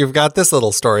 It's just, you've got this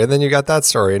little story, and then you got that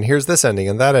story, and here's this ending,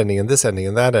 and that ending, and this ending,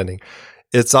 and that ending.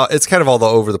 it's kind of all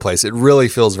over the place. It really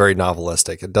feels very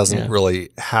novelistic. It doesn't really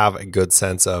have a good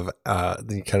sense of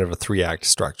the kind of a 3-act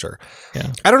structure.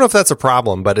 Yeah. I don't know if that's a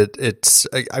problem, but it's.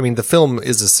 I mean, the film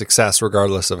is a success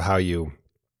regardless of how you,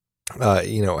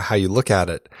 how you look at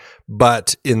it.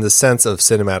 But in the sense of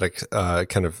cinematic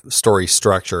kind of story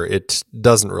structure, it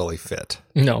doesn't really fit.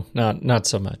 No, not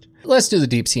so much. Let's do the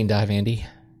deep scene dive, Andy.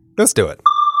 Let's do it.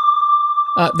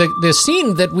 The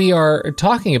scene that we are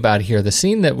talking about here, the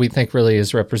scene that we think really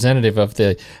is representative of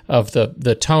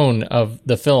the tone of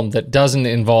the film that doesn't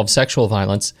involve sexual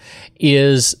violence,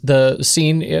 is the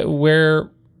scene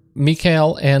where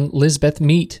Mikhail and Lisbeth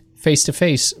meet face to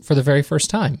face for the very first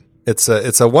time. It's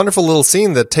a wonderful little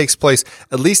scene that takes place,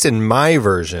 at least in my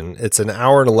version, it's an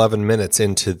hour and 11 minutes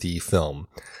into the film.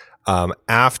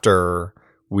 After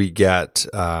we get,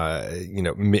 Mikhail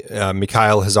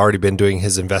has already been doing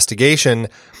his investigation,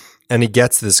 and he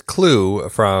gets this clue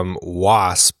from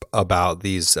Wasp about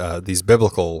these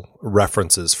biblical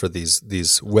references for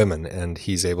these women, and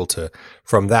he's able to,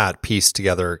 from that, piece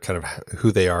together kind of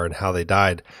who they are and how they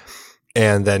died.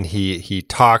 And then he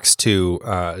talks to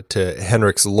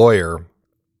Henrik's lawyer,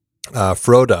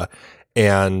 Frode,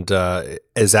 and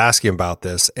is asking about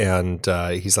this. And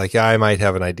he's like, yeah, I might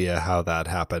have an idea how that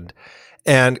happened.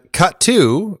 And cut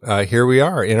to, here we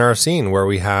are in our scene where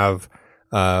we have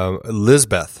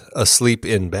Lisbeth asleep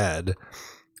in bed.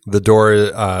 The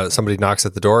door, somebody knocks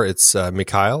at the door. It's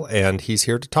Mikhail, and he's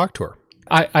here to talk to her.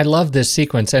 I love this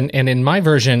sequence, and in my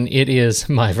version, it is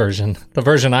my version, the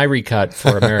version I recut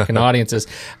for American audiences.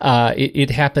 It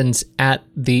happens at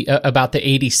about the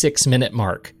 86-minute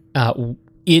mark.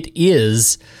 It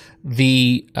is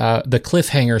the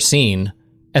cliffhanger scene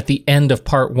at the end of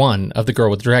part 1 of The Girl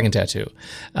with the Dragon Tattoo.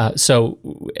 So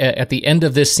at the end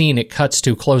of this scene, it cuts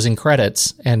to closing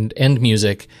credits and end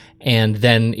music, and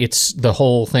then the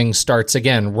whole thing starts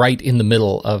again right in the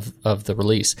middle of the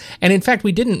release. And in fact,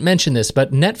 we didn't mention this,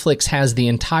 but Netflix has the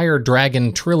entire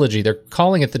Dragon trilogy. They're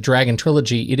calling it the Dragon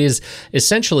trilogy. It is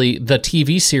essentially the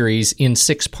TV series in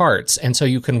 6 parts, and so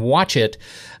you can watch it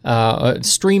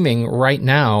streaming right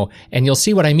now, and you'll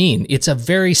see what I mean. It's a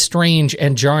very strange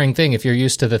and jarring thing if you're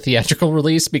used to the theatrical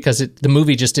release, because the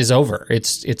movie just is over.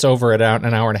 It's over at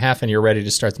an hour and a half, and you're ready to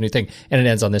start the new thing, and it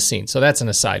ends on this scene. So that's an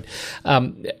aside.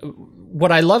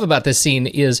 What I love about this scene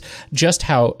is just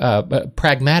how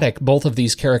pragmatic both of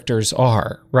these characters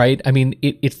are, right? I mean,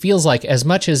 it feels like, as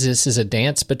much as this is a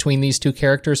dance between these two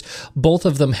characters, both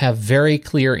of them have very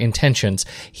clear intentions.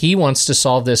 He wants to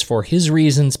solve this for his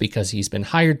reasons because he's been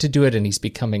hired to do it, and he's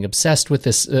becoming obsessed with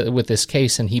this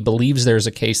case, and he believes there's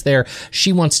a case there.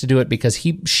 She wants to do it because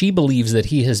she believes that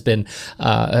he has been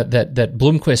that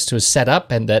Blomkvist was set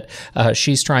up, and that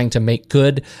she's trying to make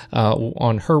good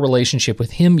on her relationship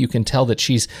with him. You can tell that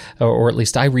she's, or at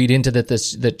least I read into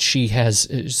that she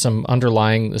has some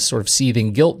underlying sort of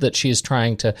seething guilt that she is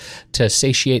trying to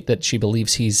satiate, that she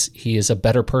believes he is a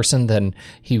better person than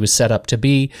he was set up to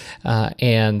be,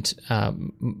 and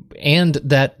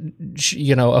that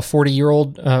a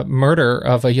 40-year-old murder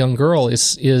of a young girl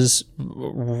is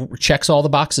checks all the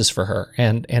boxes for her,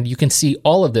 and you can see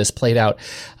all of this played out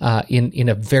in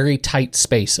a very tight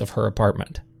space of her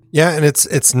apartment. Yeah, and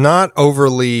it's not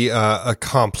overly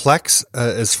complex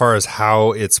as far as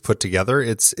how it's put together.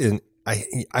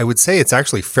 I would say it's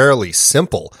actually fairly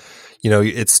simple.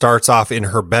 It starts off in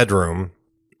her bedroom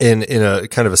in a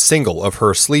kind of a single of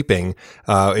her sleeping.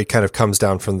 It kind of comes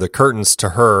down from the curtains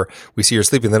to her. We see her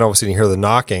sleeping, then all of a sudden you hear the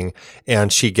knocking,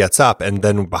 and she gets up, and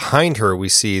then behind her we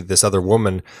see this other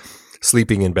woman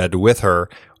sleeping in bed with her.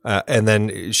 And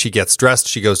then she gets dressed,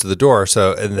 she goes to the door.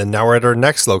 And then now we're at our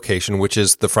next location, which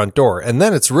is the front door. And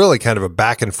then it's really kind of a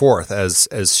back and forth as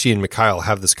she and Mikhail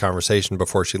have this conversation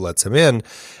before she lets him in.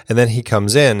 And then he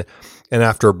comes in, and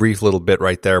after a brief little bit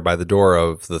right there by the door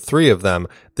of the three of them,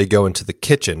 they go into the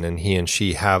kitchen, and he and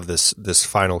she have this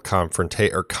final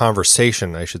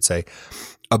conversation, I should say,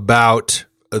 about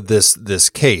this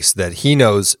case that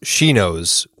she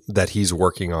knows that he's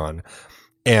working on.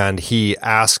 And he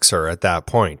asks her at that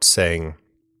point, saying,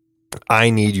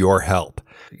 I need your help.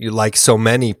 Like so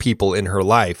many people in her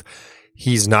life,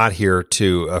 he's not here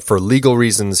to, for legal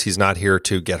reasons, he's not here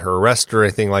to get her arrested or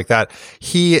anything like that.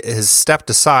 He has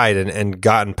stepped aside and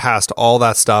gotten past all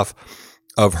that stuff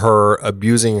of her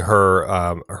abusing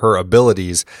her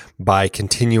abilities by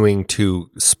continuing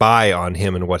to spy on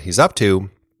him and what he's up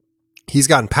to. He's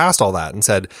gotten past all that and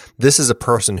said, this is a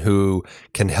person who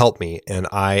can help me, and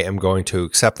I am going to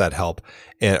accept that help,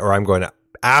 or I'm going to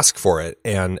ask for it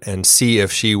and see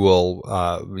if she will,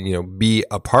 be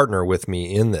a partner with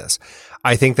me in this.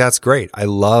 I think that's great. I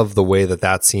love the way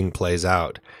that scene plays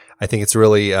out. I think it's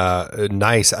really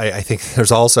nice. I think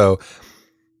there's also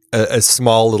a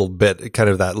small little bit, kind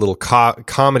of that little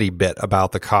comedy bit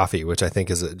about the coffee, which I think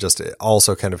is just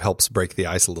also kind of helps break the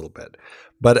ice a little bit.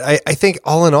 But I think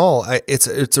all in all,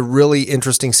 it's a really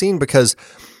interesting scene because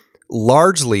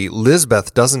largely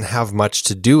Lisbeth doesn't have much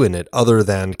to do in it other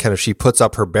than kind of she puts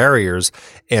up her barriers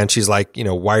and she's like,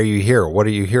 why are you here? What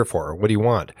are you here for? What do you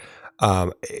want?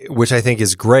 Which I think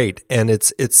is great. And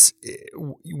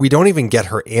we don't even get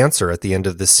her answer at the end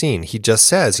of the scene. He just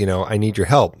says, I need your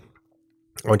help.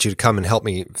 I want you to come and help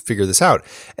me figure this out.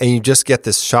 And you just get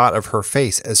this shot of her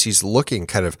face as she's looking,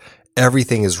 kind of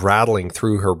everything is rattling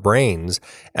through her brains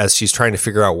as she's trying to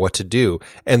figure out what to do.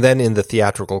 And then in the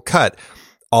theatrical cut,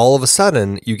 all of a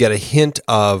sudden you get a hint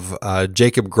of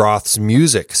Jacob Groth's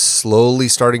music slowly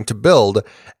starting to build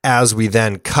as we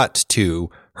then cut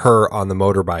to her on the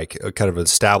motorbike, a kind of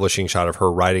establishing shot of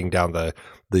her riding down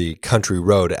the country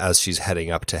road as she's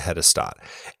heading up to Hedestad.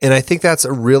 And I think that's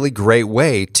a really great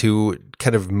way to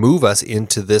kind of move us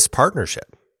into this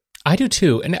partnership. I do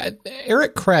too. And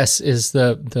Eric Kress is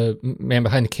the man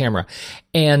behind the camera.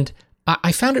 And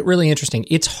I found it really interesting.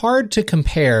 It's hard to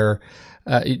compare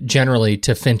generally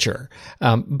to Fincher.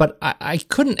 But I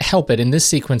couldn't help it in this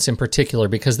sequence in particular,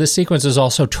 because this sequence is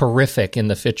also terrific in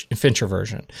the Fincher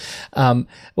version.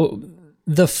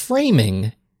 The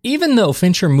framing, even though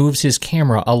Fincher moves his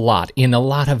camera a lot in a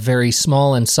lot of very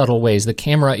small and subtle ways, the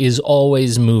camera is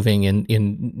always moving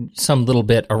in some little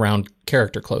bit around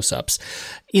character close-ups.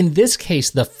 In this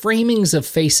case, the framings of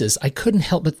faces, I couldn't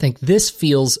help but think this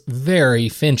feels very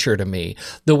Fincher to me.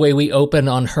 The way we open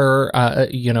on her,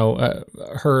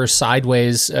 her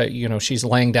sideways, she's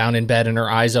laying down in bed and her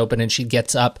eyes open and she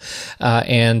gets up,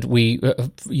 and we,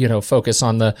 focus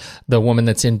on the woman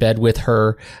that's in bed with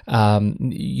her.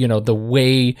 The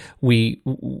way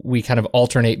we kind of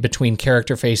alternate between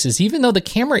character faces, even though the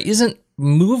camera isn't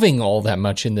moving all that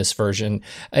much in this version,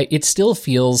 it still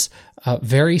feels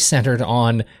very centered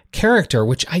on character,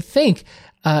 which I think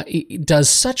it does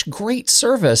such great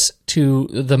service to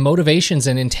the motivations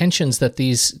and intentions that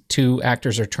these two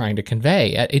actors are trying to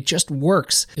convey. It just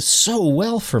works so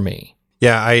well for me.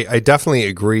 Yeah, I definitely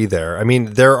agree there. I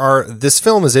mean, this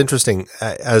film is interesting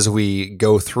as we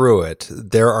go through it.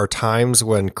 There are times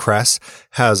when Kress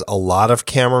has a lot of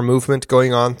camera movement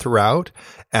going on throughout,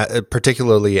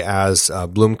 particularly as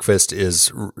Blomkvist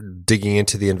is digging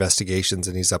into the investigations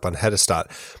and he's up on Hedestad.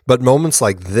 But moments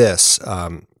like this,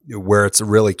 where it's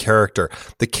really character,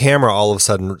 the camera all of a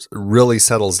sudden really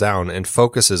settles down and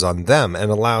focuses on them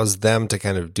and allows them to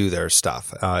kind of do their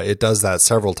stuff. It does that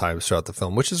several times throughout the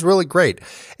film, which is really great.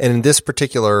 And in this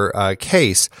particular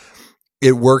case,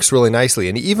 it works really nicely.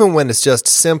 And even when it's just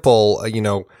simple,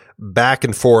 back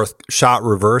and forth shot,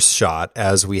 reverse shot,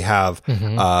 as we have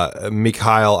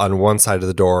Mikhail on one side of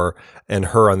the door and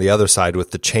her on the other side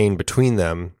with the chain between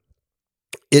them,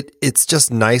 it's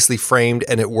just nicely framed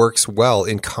and it works well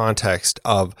in context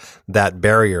of that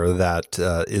barrier that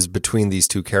is between these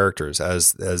two characters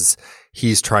as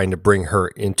he's trying to bring her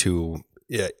into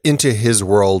his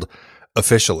world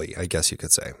officially, I guess you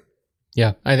could say.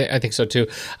 Yeah, I think so too.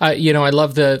 I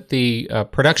love the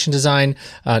production design.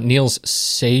 Niels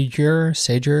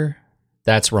Sager.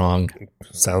 That's wrong.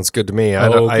 Sounds good to me. I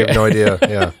have no idea.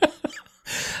 Yeah.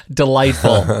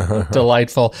 Delightful.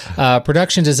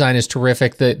 Production design is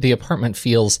terrific. The apartment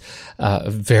feels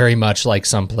very much like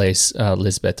someplace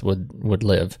Lisbeth would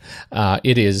live.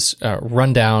 It is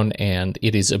run down and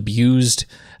it is abused.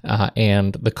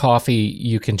 And the coffee,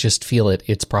 you can just feel it.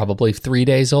 It's probably 3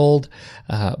 days old,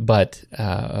 but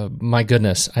my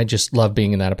goodness, I just love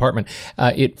being in that apartment.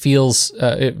 It feels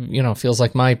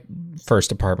like my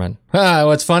first apartment.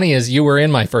 What's funny is you were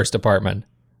in my first apartment.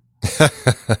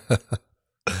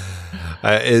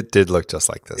 It did look just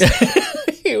like this.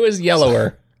 It was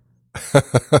yellower.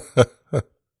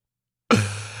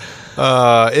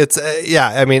 That,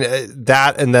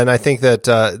 and then I think that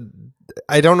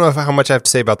I don't know how much I have to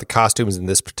say about the costumes in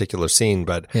this particular scene,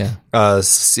 but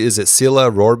is it Silla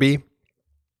Rorby?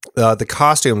 The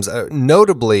costumes,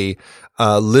 notably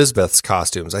Lisbeth's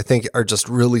costumes, I think are just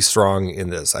really strong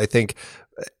in this. I think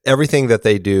everything that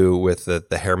they do with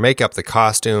the hair makeup, the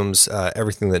costumes,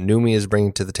 everything that Noomi is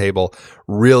bringing to the table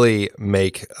really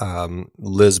make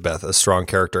Lisbeth a strong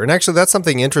character. And actually, that's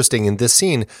something interesting in this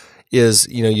scene is,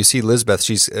 you see Lisbeth,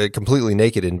 she's completely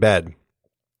naked in bed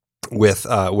with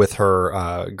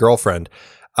her girlfriend.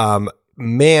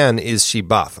 Man, is she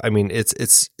buff. I mean,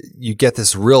 it's you get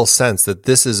this real sense that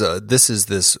this is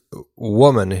this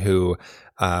woman who,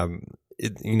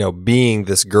 being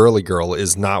this girly girl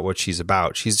is not what she's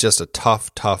about. She's just a tough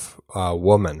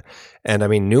woman. And I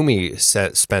mean, Noomi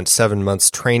spent 7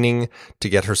 months training to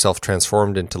get herself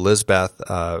transformed into Lisbeth,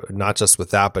 not just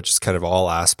with that, but just kind of all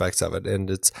aspects of it.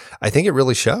 And I think it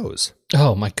really shows.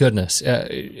 Oh my goodness.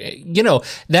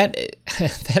 That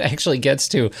actually gets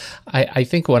to, I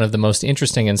think, one of the most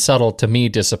interesting and subtle to me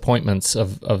disappointments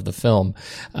of the film.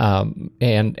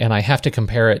 And I have to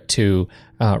compare it to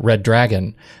Red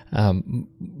Dragon. When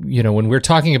we're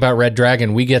talking about Red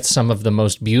Dragon, we get some of the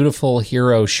most beautiful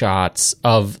hero shots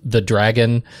of the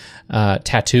dragon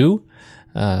tattoo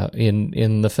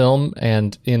in the film.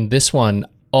 And in this one,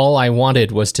 all I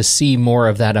wanted was to see more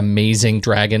of that amazing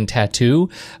dragon tattoo,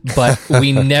 but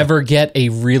we never get a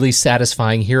really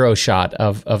satisfying hero shot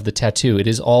of the tattoo. It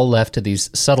is all left to these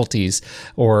subtleties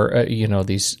or,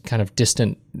 these kind of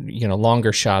distant,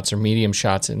 longer shots or medium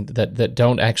shots and that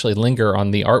don't actually linger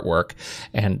on the artwork.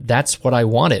 And that's what I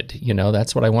wanted,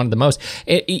 that's what I wanted the most.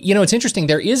 It's interesting.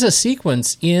 There is a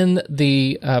sequence in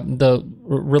the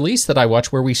release that I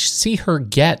watched where we see her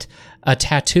get a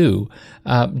tattoo.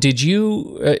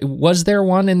 Was there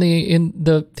one in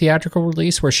the theatrical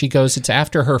release where she goes, it's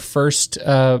after her first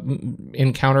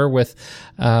encounter with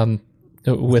her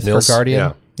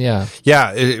guardian?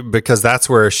 Yeah, because that's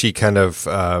where she kind of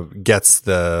gets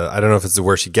I don't know if it's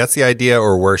where she gets the idea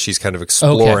or where she's kind of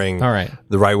exploring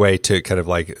the right way to kind of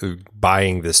like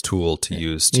buying this tool to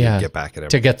use to get back at him.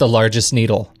 To get the largest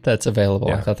needle that's available.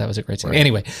 Yeah. I thought that was a great scene. Right.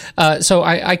 Anyway, so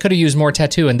I could have used more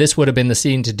tattoo, and this would have been the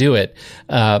scene to do it,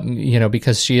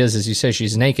 because she is, as you say,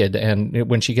 she's naked, and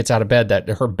when she gets out of bed, that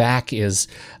her back is,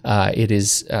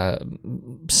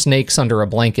 snakes under a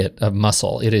blanket of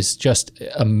muscle. It is just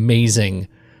amazing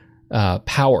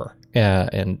power,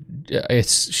 and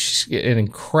it's an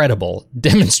incredible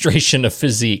demonstration of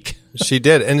physique. She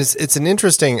did, and it's an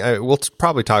interesting. We'll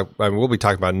be talking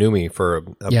about Noomi for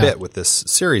a bit with this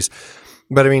series,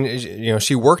 but I mean,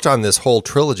 she worked on this whole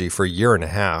trilogy for a year and a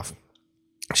half.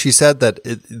 She said that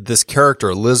this character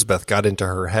Elizabeth got into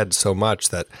her head so much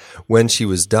that when she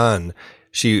was done,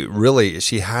 she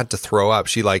had to throw up.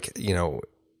 She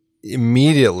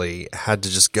immediately had to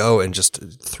just go and just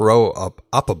throw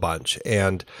up a bunch.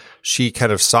 And she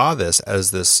kind of saw this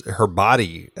as her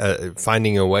body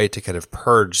finding a way to kind of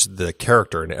purge the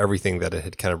character and everything that it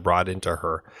had kind of brought into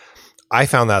her. I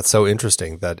found that so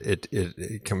interesting that it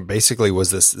basically was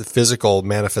this physical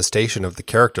manifestation of the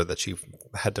character that she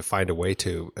had to find a way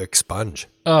to expunge.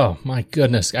 Oh my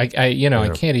goodness. I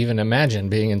can't even imagine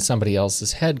being in somebody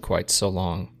else's head quite so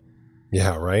long.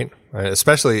 Yeah, right.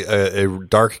 Especially a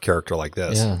dark character like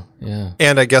this. Yeah.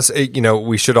 And I guess,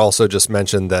 we should also just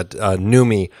mention that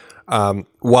Noomi,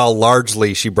 while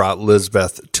largely she brought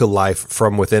Lisbeth to life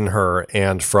from within her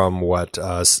and from what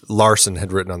Larson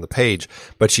had written on the page,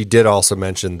 but she did also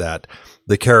mention that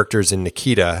the characters in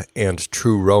Nikita and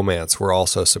True Romance were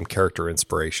also some character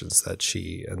inspirations that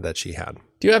she had.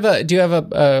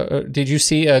 Did you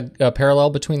see a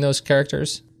parallel between those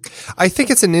characters? I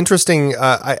think it's an interesting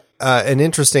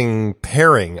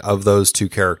pairing of those two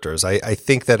characters. I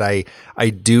think that I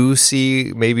do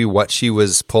see maybe what she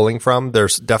was pulling from.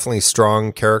 There's definitely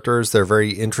strong characters. They're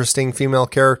very interesting female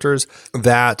characters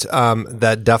that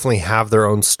definitely have their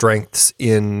own strengths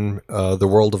in the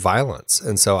world of violence,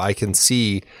 and so I can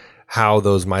see how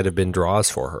those might have been draws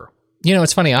for her.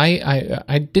 It's funny.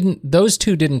 I didn't. Those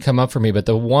two didn't come up for me, but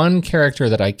the one character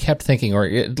that I kept thinking, or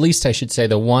at least I should say,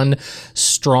 the one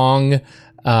strong,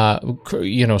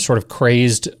 sort of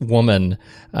crazed woman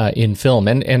in film,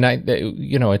 and I,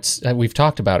 it's we've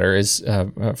talked about her is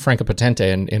Franca Potente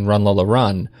in Run Lola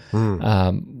Run,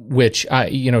 which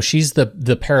she's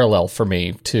the parallel for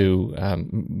me to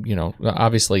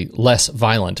obviously less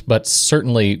violent, but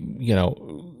certainly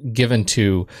given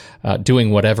to doing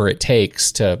whatever it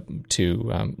takes to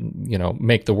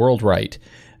make the world right.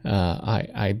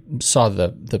 I saw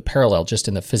the parallel just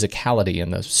in the physicality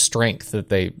and the strength that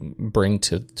they bring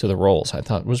to the roles. I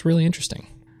thought it was really interesting.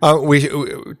 We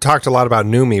talked a lot about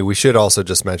Noomi. We should also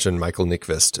just mention Michael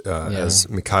Nyqvist as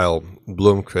Mikhail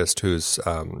Blomkvist, who's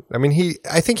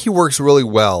I think he works really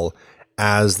well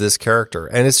as this character,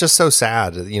 and it's just so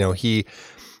sad.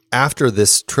 After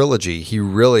this trilogy, he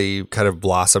really kind of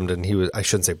blossomed, and I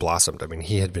shouldn't say blossomed. I mean,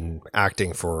 he had been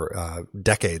acting for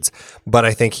decades, but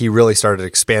I think he really started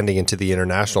expanding into the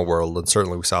international world, and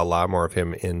certainly we saw a lot more of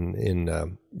him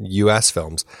in U.S.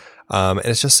 films. And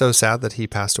it's just so sad that he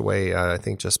passed away, I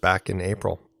think, just back in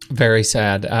April. Very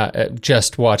sad.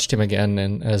 Just watched him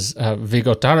again as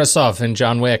Viggo Tarasov in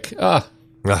John Wick.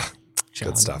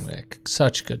 Good stuff. Wick.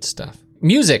 Such good stuff.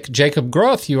 Music, Jacob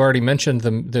Groth, you already mentioned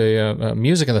the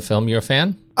music in the film. You a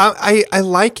fan? I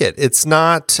like it. It's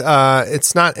not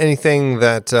anything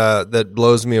that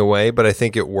blows me away, but I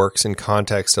think it works in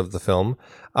context of the film.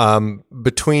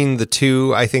 Between the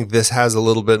two, I think this has a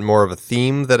little bit more of a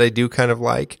theme that I do kind of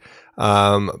like.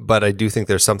 But I do think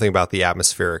there's something about the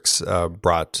atmospherics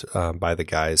brought by the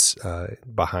guys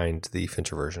behind the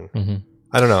Fincher version. Mm-hmm.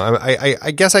 I don't know.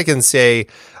 I guess I can say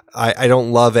I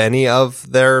don't love any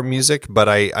of their music, but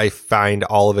I find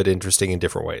all of it interesting in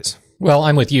different ways. Well,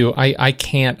 I'm with you. I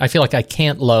feel like I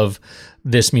can't love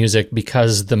this music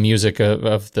because the music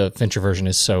of the Fincher version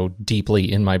is so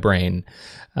deeply in my brain.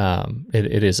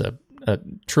 It is a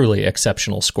truly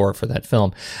exceptional score for that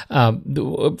film.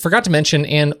 Forgot to mention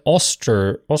Anne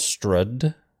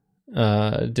Ostrud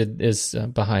is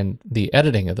behind the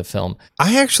editing of the film.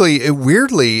 I actually,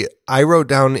 weirdly, I wrote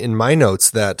down in my notes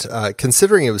that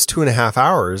considering it was 2.5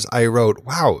 hours, I wrote,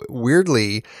 wow,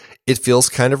 weirdly, it feels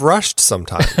kind of rushed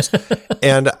sometimes.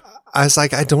 And I was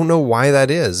like, I don't know why that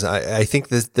is. I think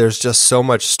that there's just so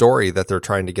much story that they're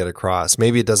trying to get across.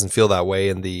 Maybe it doesn't feel that way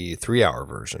in the 3-hour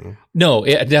version. No,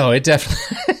 it definitely, it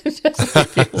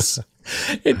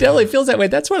definitely feels that way.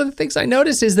 That's one of the things I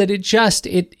noticed is that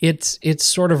it's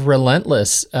sort of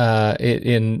relentless.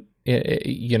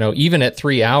 Even at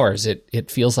 3 hours,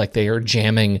 it feels like they are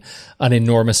jamming an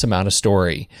enormous amount of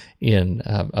story in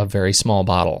a very small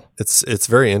bottle. It's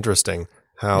very interesting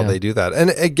how they do that. And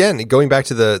again, going back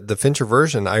to the Fincher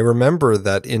version, I remember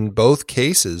that in both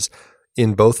cases,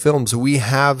 in both films, we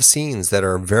have scenes that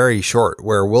are very short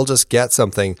where we'll just get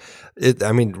something.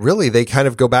 Really, they kind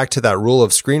of go back to that rule of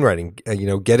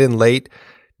screenwriting, get in late,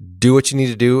 do what you need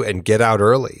to do and get out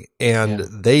early. And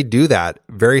they do that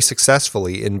very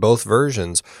successfully in both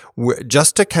versions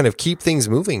just to kind of keep things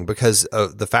moving because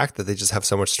of the fact that they just have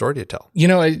so much story to tell.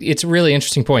 It's a really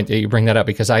interesting point that you bring that up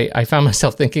because I found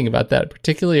myself thinking about that,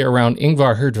 particularly around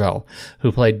Ingvar Hurdwell,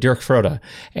 who played Dirk Frode.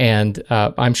 And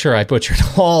I'm sure I butchered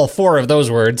all 4 of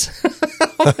those words.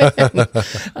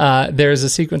 There's a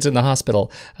sequence in the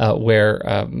hospital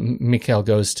where Mikhail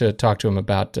goes to talk to him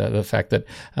about the fact that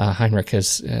Heinrich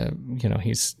has,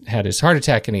 he's had his heart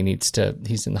attack and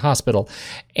he's in the hospital.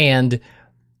 And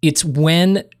it's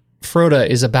when Frode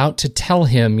is about to tell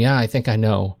him, I think I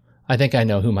know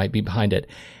who might be behind it.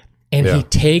 And he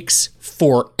takes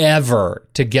forever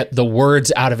to get the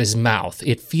words out of his mouth.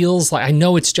 It feels like, I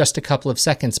know it's just a couple of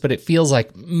seconds, but it feels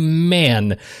like,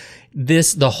 man,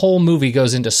 the whole movie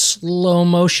goes into slow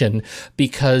motion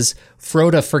because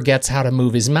Frode forgets how to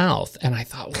move his mouth. And I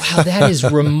thought, wow, that is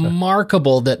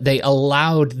remarkable that they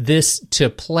allowed this to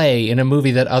play in a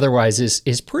movie that otherwise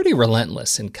is pretty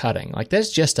relentless in cutting. Like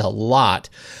there's just a lot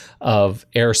of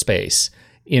airspace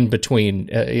in between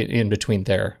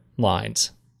their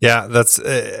lines. Yeah, that's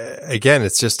again.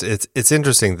 It's just it's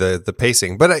interesting the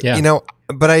pacing, but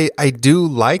I do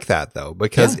like that though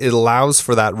because it allows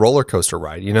for that roller coaster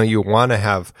ride. You want to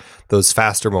have those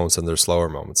faster moments and there's slower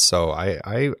moments. So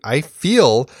I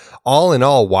feel all in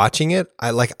all watching it,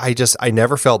 I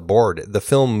never felt bored. The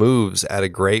film moves at a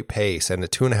great pace, and at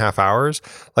 2.5 hours,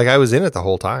 I was in it the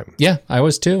whole time. Yeah, I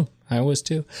was too. You want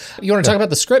to talk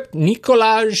about the script?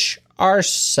 Nicolaj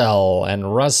Arcel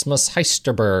and Rasmus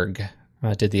Heisterberg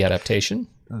did the adaptation.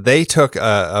 They took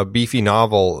a beefy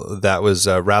novel that was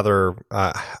rather,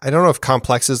 I don't know if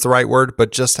complex is the right word,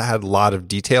 but just had a lot of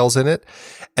details in it.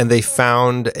 And they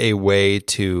found a way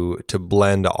to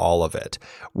blend all of it.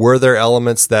 Were there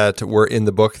elements that were in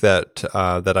the book that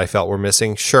I felt were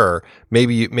missing? Sure.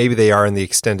 Maybe they are in the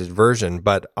extended version,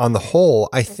 but on the whole,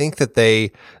 I think that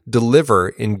they deliver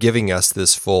in giving us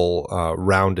this full,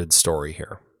 rounded story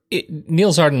here.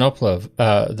 Niels Arden-Oplev,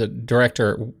 the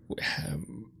director,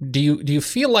 do you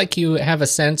feel like you have a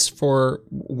sense for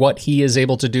what he is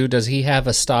able to do? Does he have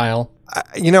a style?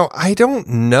 I don't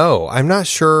know. I'm not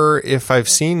sure if I've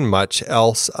seen much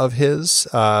else of his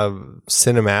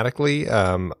cinematically,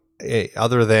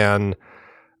 other than,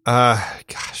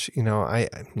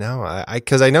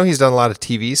 because I know he's done a lot of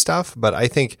TV stuff, but I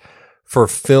think for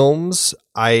films,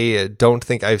 I don't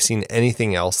think I've seen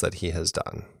anything else that he has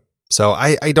done. So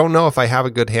I don't know if I have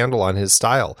a good handle on his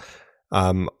style.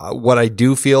 What I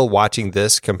do feel watching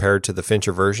this compared to the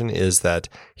Fincher version is that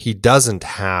he doesn't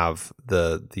have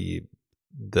the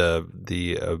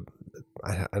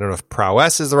I don't know if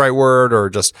prowess is the right word, or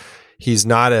just he's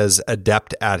not as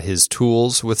adept at his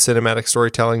tools with cinematic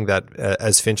storytelling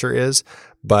as Fincher is.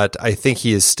 But I think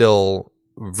he is still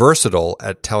versatile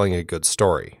at telling a good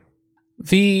story.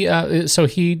 So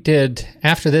he did,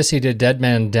 after this, he did Dead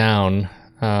Man Down.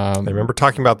 I remember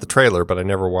talking about the trailer, but I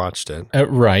never watched it.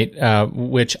 Right.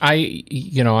 Which I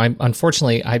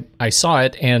unfortunately I saw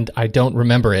it and I don't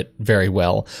remember it very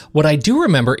well. What I do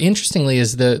remember, interestingly,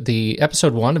 is the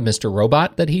episode 1 of Mr.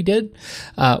 Robot that he did,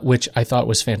 which I thought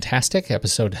was fantastic.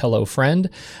 Episode Hello Friend.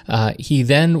 He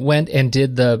then went and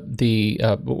did well,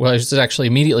 it was actually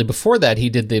immediately before that, he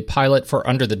did the pilot for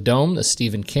Under the Dome, the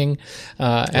Stephen King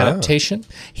adaptation.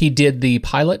 He did the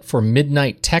pilot for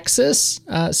Midnight Texas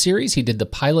series. He did the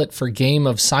pilot for Game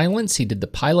of Silence. He did the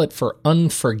pilot for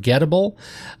Unforgettable.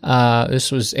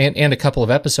 This was, and a couple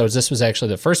of episodes. This was actually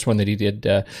the first one that he did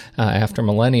after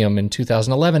Millennium in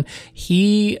 2011.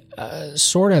 He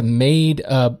sort of made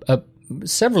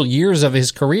several years of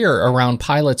his career around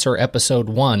pilots or episode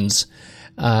 1s,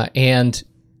 and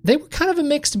they were kind of a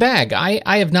mixed bag.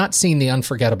 I have not seen the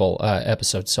Unforgettable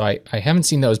episodes, so I haven't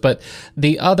seen those. But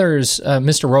the others,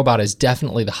 Mr. Robot is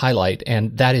definitely the highlight,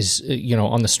 and that is,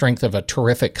 on the strength of a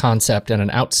terrific concept and an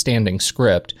outstanding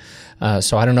script.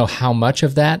 So I don't know how much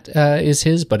of that is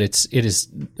his, but it is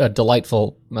a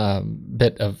delightful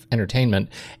bit of entertainment.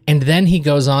 And then he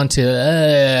goes on to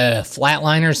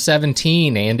Flatliner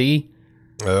 17, Andy.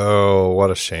 Oh, what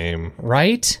a shame.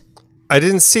 Right? I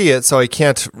didn't see it, so I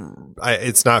can't.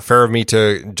 It's not fair of me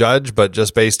to judge, but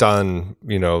just based on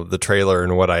the trailer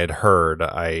and what I had heard,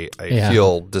 I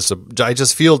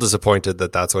just feel disappointed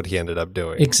that that's what he ended up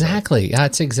doing. Exactly,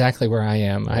 that's exactly where I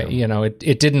am. Yeah.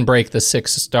 It didn't break the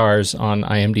 6 stars on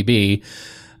IMDb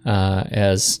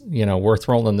as worth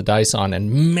rolling the dice on.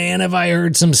 And man, have I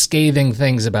heard some scathing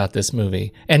things about this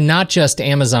movie, and not just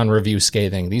Amazon review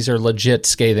scathing. These are legit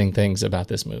scathing things about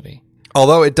this movie.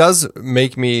 Although it does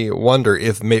make me wonder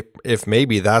if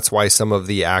maybe that's why some of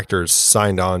the actors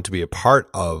signed on to be a part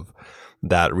of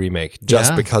that remake,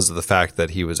 just because of the fact that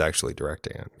he was actually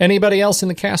directing it. Anybody else in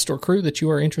the cast or crew that you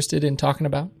are interested in talking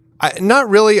about? Not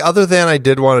really, other than I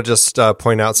did want to just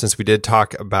point out, since we did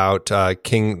talk about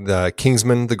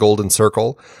Kingsman, The Golden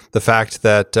Circle, the fact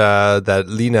that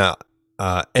Lina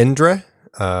Endre,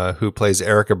 who plays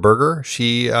Erica Berger,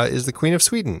 she is the Queen of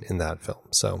Sweden in that film.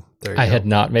 So there you go. I had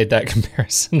not made that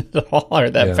comparison at all, or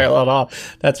that parallel at all.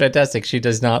 That's fantastic. She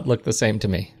does not look the same to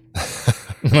me.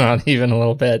 Not even a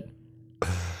little bit.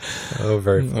 Oh,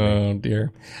 very funny. Oh,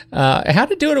 dear. How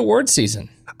did it do at awards season?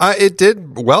 It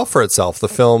did well for itself. The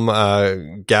film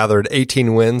gathered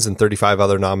 18 wins and 35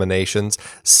 other nominations.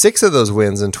 6 of those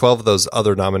wins and 12 of those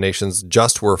other nominations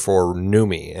just were for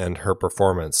Noomi and her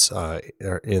performance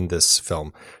in this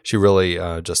film. She really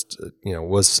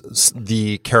was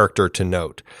the character to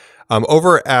note.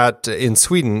 Over in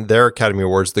Sweden, their Academy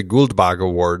Awards, the Guldbagge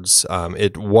Awards,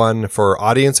 it won for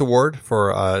Audience Award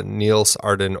for Nils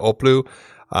Arden Oplu,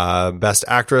 Best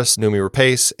Actress, Noomi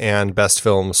Rapace, and Best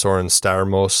Film, Soren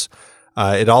Starmos.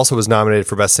 It also was nominated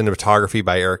for Best Cinematography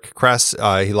by Erik Kress.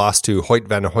 He lost to Hoyt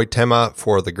van Hoytema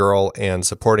for The Girl, and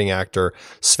supporting actor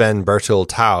Sven Bertil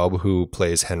Taub, who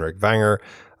plays Henrik Vanger.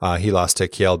 He lost to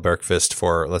Kjell Bergqvist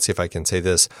for, let's see if I can say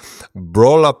this,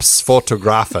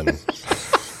 Bröllopsfotografen.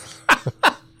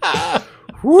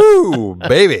 Woo,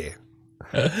 baby.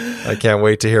 I can't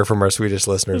wait to hear from our Swedish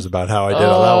listeners about how I did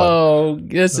on that one. Oh,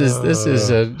 this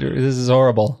is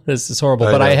horrible. This is horrible.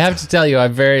 But I have to tell you,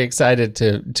 I'm very excited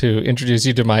to introduce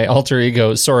you to my alter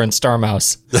ego, Soren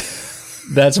Starmaus.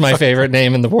 That's my favorite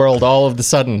name in the world. All of a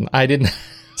sudden, I didn't.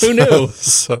 Who knew?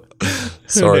 Soren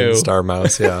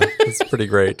Starmaus. Yeah, it's pretty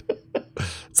great.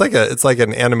 It's like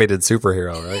an animated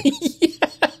superhero, right?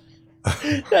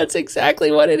 That's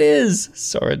exactly what it is.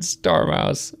 Soren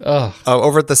Starmaus.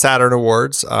 Over at the Saturn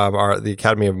Awards, the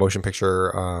Academy of Motion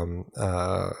Picture,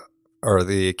 or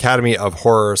the Academy of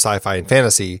Horror, Sci-Fi, and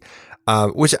Fantasy,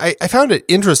 which I found it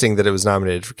interesting that it was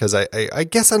nominated, because I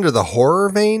guess under the horror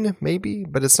vein, maybe,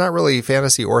 but it's not really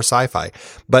fantasy or sci-fi.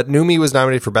 But Noomi was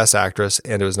nominated for Best Actress,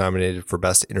 and it was nominated for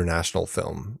Best International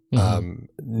Film. Mm-hmm.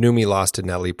 Noomi lost to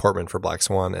Natalie Portman for Black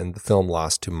Swan, and the film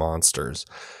lost to Monsters.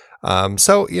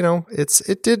 So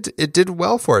it did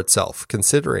well for itself,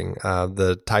 considering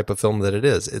the type of film that it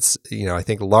is. It's I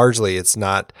think largely it's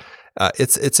not.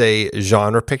 It's a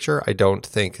genre picture. I don't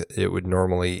think it would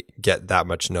normally get that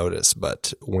much notice,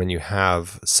 but when you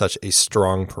have such a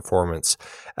strong performance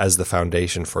as the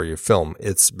foundation for your film,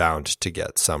 it's bound to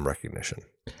get some recognition.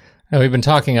 Now, we've been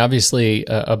talking, obviously,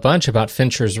 a bunch about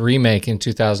Fincher's remake in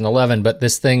 2011, but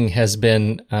this thing has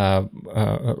been,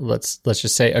 let's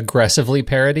just say, aggressively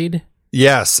parodied.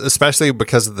 Yes, especially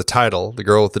because of the title, The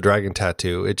Girl with the Dragon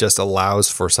Tattoo. It just allows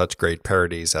for such great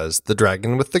parodies as The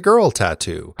Dragon with the Girl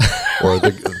Tattoo, or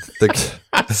the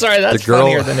I'm sorry, that's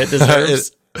funnier than it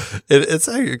deserves. It's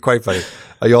actually quite funny.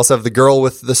 You also have the girl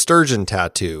with the sturgeon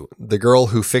tattoo, the girl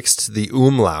who fixed the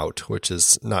umlaut, which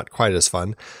is not quite as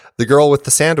fun, the girl with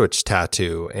the sandwich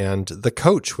tattoo, and the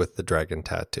coach with the dragon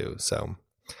tattoo. So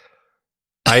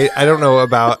I don't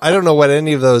know what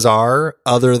any of those are,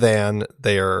 other than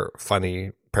they are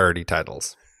funny parody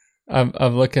titles. I'm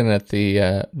looking at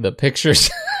the pictures.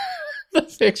 The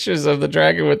pictures of the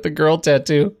dragon with the girl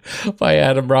tattoo by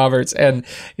Adam Roberts, and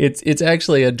it's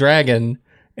actually a dragon,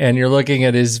 and you're looking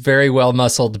at his very well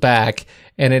muscled back,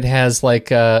 and it has like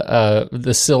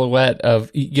the silhouette of,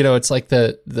 it's like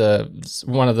the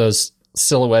one of those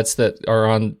silhouettes that are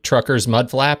on truckers'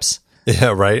 mud flaps.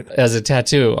 Yeah, right. As a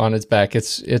tattoo on its back.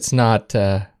 It's not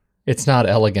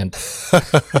elegant.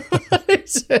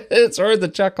 It's worth a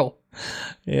chuckle.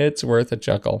 It's worth a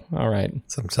chuckle. All right.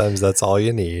 Sometimes that's all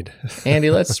you need.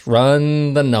 Andy, let's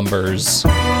run the numbers.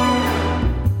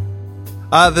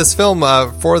 This film,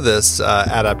 for this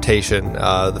adaptation,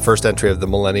 the first entry of the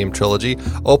Millennium Trilogy,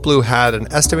 Oplu had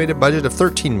an estimated budget of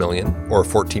 $13 million, or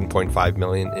 $14.5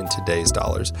 million in today's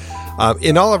dollars.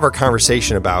 In all of our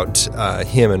conversation about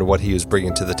him and what he was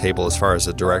bringing to the table as far as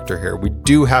a director here, we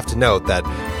do have to note that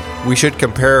we should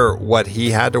compare what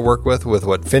he had to work with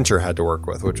what Fincher had to work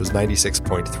with, which was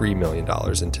 $96.3 million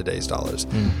in today's dollars.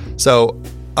 So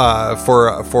for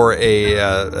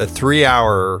a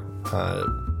 3-hour,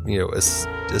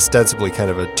 ostensibly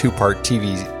kind of a 2-part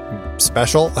TV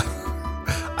special,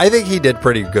 I think he did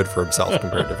pretty good for himself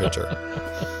compared to Fincher.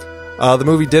 The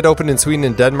movie did open in Sweden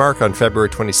and Denmark on February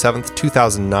 27th,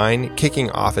 2009,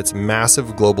 kicking off its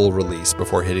massive global release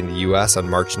before hitting the U.S. on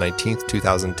March 19th,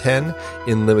 2010,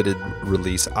 in limited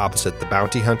release opposite The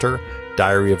Bounty Hunter,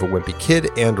 Diary of a Wimpy Kid,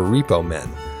 and Repo Men.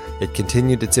 It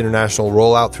continued its international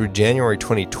rollout through January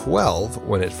 2012,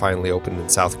 when it finally opened in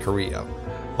South Korea.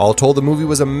 All told, the movie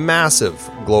was a massive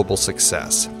global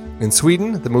success. In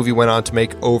Sweden, the movie went on to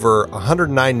make over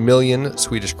 109 million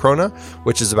Swedish krona,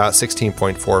 which is about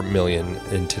 16.4 million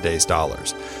in today's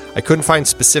dollars. I couldn't find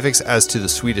specifics as to the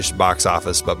Swedish box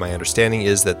office, but my understanding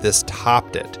is that this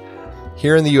topped it.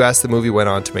 Here in the US, the movie went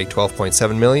on to make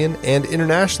 12.7 million, and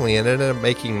internationally it ended up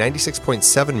making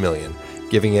 96.7 million,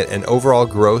 giving it an overall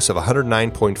gross of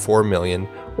 109.4 million,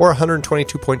 or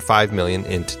 122.5 million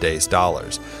in today's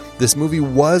dollars. This movie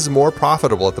was more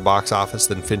profitable at the box office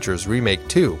than Fincher's remake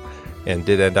 2, and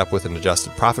did end up with an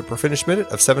adjusted profit per finished minute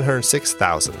of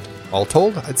 $706,000. All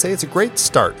told, I'd say it's a great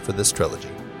start for this trilogy.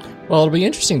 Well, it'll be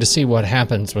interesting to see what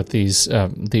happens with these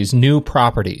new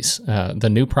properties, the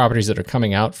new properties that are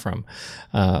coming out from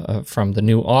the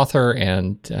new author,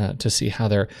 and to see how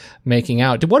they're making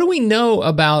out. What do we know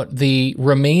about the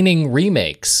remaining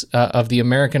remakes of the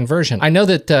American version? I know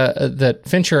that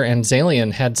Fincher and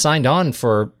Zalian had signed on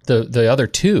for the other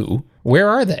two. Where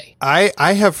are they?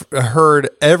 I have heard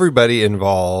everybody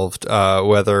involved,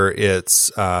 whether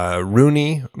it's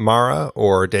Rooney Mara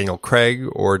or Daniel Craig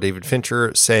or David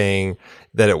Fincher, saying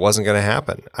that it wasn't going to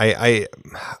happen. I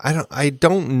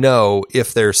don't know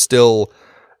if they're still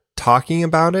talking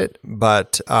about it,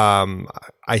 but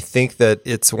I think that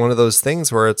it's one of those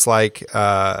things where it's like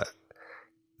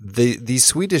these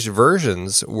Swedish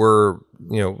versions were,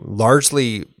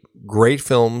 largely great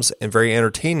films and very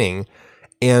entertaining.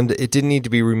 And it didn't need to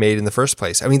be remade in the first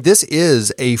place. I mean, this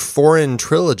is a foreign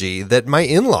trilogy that my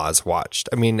in-laws watched.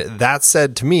 I mean, that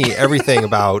said to me everything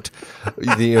about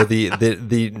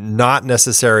the not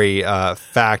necessary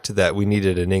fact that we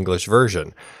needed an English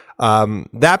version.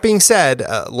 That being said,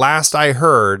 last I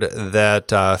heard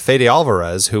that Fede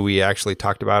Alvarez, who we actually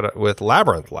talked about with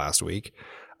Labyrinth last week,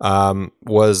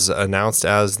 was announced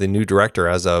as the new director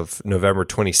as of November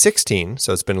 2016.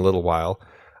 So it's been a little while.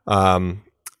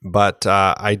 But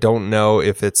I don't know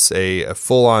if it's a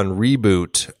full-on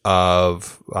reboot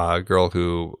of Girl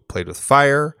Who Played with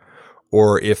Fire,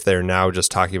 or if they're now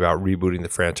just talking about rebooting the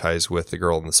franchise with The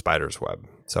Girl in the Spider's Web.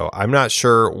 So I'm not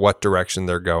sure what direction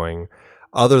they're going,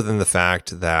 other than the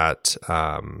fact that,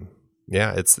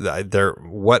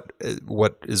 what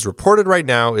is reported right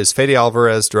now is Fede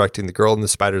Alvarez directing The Girl in the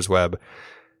Spider's Web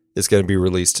is going to be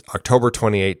released October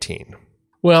 2018.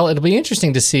 Well, it'll be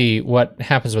interesting to see what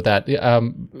happens with that.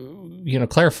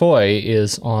 Claire Foy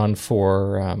is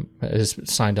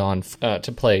signed on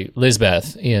to play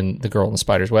Lisbeth in The Girl in the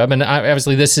Spider's Web, and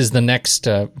obviously this is the next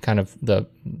kind of the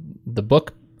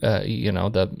book.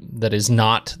 That is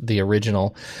not the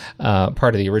original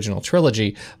part of the original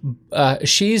trilogy.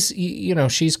 She's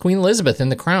Queen Elizabeth in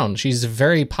The Crown. She's a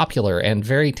very popular and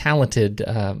very talented,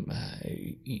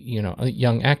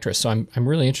 young actress. So I'm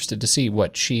really interested to see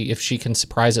if she can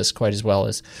surprise us quite as well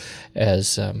as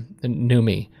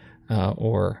Numi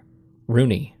or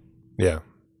Rooney. Yeah.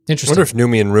 I Interesting. wonder if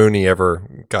Numi and Rooney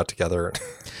ever got together.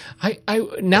 I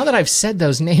now that I've said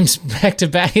those names back to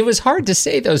back, it was hard to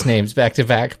say those names back to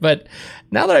back, but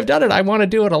now that I've done it, I want to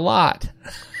do it a lot.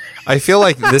 I feel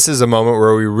like this is a moment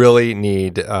where we really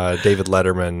need David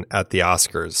Letterman at the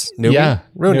Oscars. Numi? Yeah.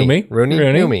 Rooney. Numi. Rooney?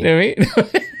 Numi. Numi.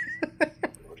 Numi. I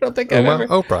don't think I've ever...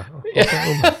 Oprah.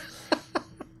 Uma.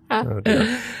 Oh,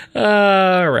 dear.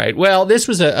 All right. Well, this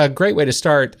was a great way to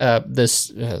start at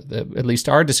least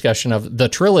our discussion of the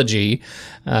trilogy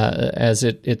as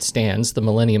it stands, the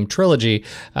Millennium Trilogy,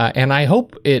 and I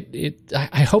hope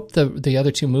I hope the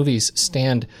other two movies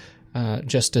stand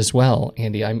just as well,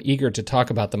 Andy. I'm eager to talk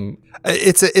about them.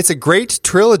 It's a great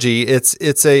trilogy.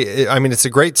 It's a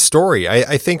great story.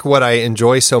 I think what I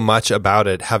enjoy so much about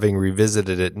it, having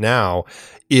revisited it now,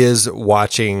 is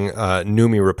watching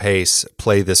Noomi Rapace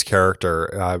play this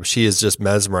character. She is just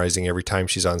mesmerizing every time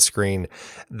she's on screen.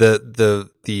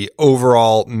 The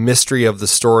overall mystery of the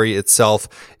story itself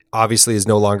obviously is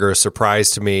no longer a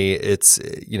surprise to me. It's,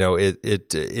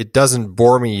 it doesn't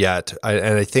bore me yet.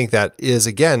 And I think that is,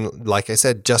 again, like I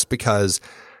said, just because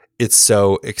it's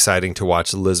so exciting to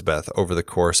watch Lisbeth over the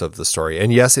course of the story.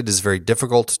 And yes, it is very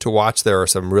difficult to watch. There are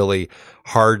some really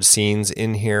hard scenes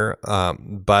in here,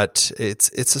 but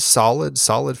it's a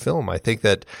solid film. I think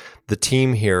that the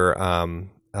team here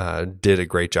did a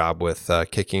great job with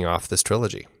kicking off this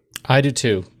trilogy. I do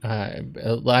too.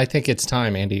 I think it's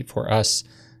time, Andy, for us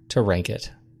to rank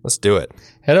it. Let's do it.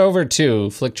 Head over to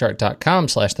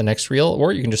flickchart.com/thenextreel,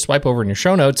 or you can just swipe over in your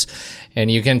show notes and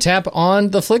you can tap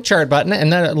on the Flickchart button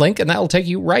and that link, and that will take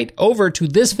you right over to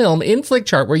this film in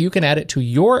Flickchart where you can add it to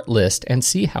your list and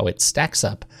see how it stacks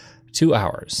up to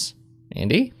ours.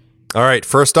 Andy? All right.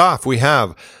 First off, we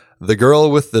have The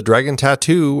Girl with the Dragon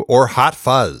Tattoo, or Hot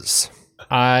Fuzz.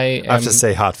 I have to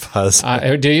say Hot Fuzz.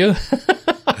 Do you?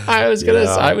 I was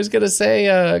gonna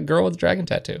say Girl with the Dragon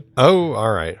Tattoo. Oh,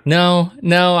 all right. No,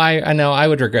 I know. I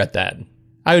would regret that.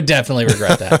 I would definitely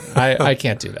regret that. I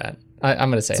can't do that. I'm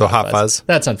gonna say Hot Fuzz.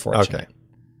 That's unfortunate. Okay.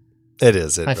 It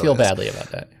is. I feel badly about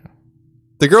that.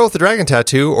 The Girl with the Dragon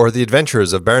Tattoo, or The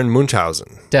Adventures of Baron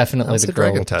Munchausen. Definitely the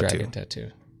Girl with the Dragon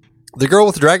Tattoo. The Girl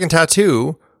with the Dragon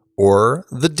Tattoo, or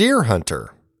The Deer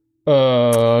Hunter.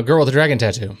 Girl with the Dragon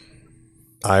Tattoo.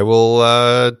 I will,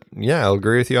 I'll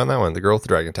agree with you on that one. The Girl with the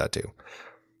Dragon Tattoo.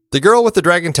 The Girl with the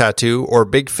Dragon Tattoo, or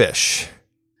Big Fish.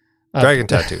 Dragon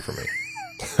Tattoo for me.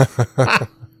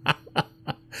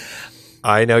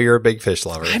 I know you're a big fish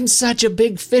lover. I'm such a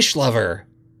big fish lover.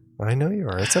 I know you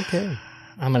are. It's okay.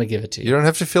 I'm going to give it to you. You don't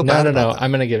have to feel bad about that. I'm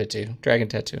going to give it to you. Dragon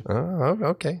Tattoo. Oh,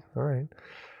 okay. All right.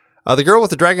 The Girl with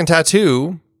the Dragon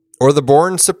Tattoo, or The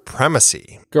Bourne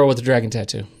Supremacy. Girl with the Dragon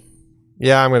Tattoo.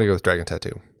 Yeah, I'm going to go with Dragon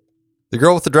Tattoo. The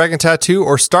Girl with the Dragon Tattoo,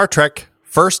 or Star Trek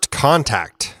First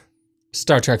Contact.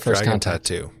 Star Trek First Dragon Contact.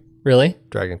 Tattoo. Really?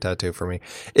 Dragon Tattoo for me.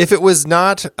 If it was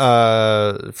not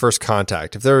First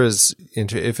Contact, if it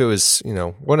was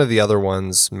one of the other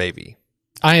ones, maybe.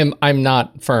 I'm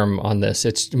not firm on this.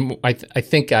 I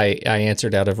think I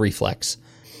answered out of reflex.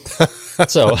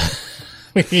 So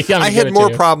I had more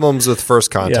problems with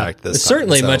First Contact this time.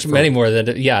 Certainly many more than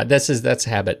that's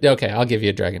habit. Okay, I'll give you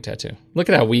a Dragon Tattoo. Look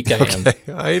at how weak I am.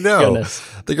 I know. Goodness.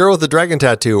 The Girl with the Dragon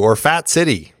Tattoo, or Fat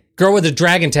City. Girl with the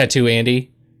Dragon Tattoo,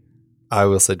 Andy. I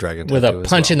will say Dragon Tattoo. With a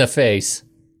punch in the face.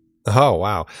 Oh,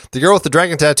 wow. The Girl with the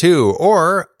Dragon Tattoo,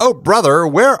 or Oh Brother,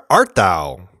 Where Art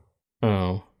Thou?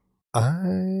 Oh.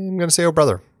 I'm going to say Oh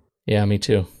Brother. Yeah, me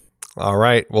too. All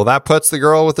right. Well, that puts The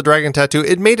Girl with the Dragon Tattoo.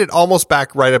 It made it almost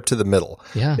back right up to the middle.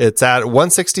 Yeah. It's at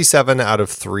 167 out of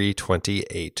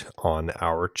 328 on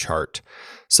our chart.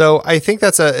 So I think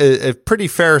that's a pretty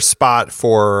fair spot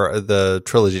for the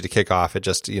trilogy to kick off. It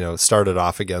just, started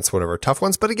off against one of our tough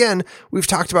ones. But again, we've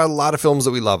talked about a lot of films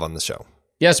that we love on the show.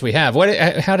 Yes, we have.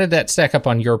 How did that stack up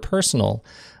on your personal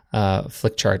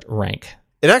Flickchart rank?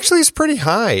 It actually is pretty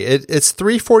high. It's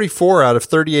 344 out of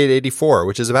 3884,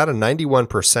 which is about a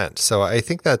 91%. So I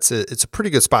think it's a pretty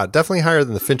good spot. Definitely higher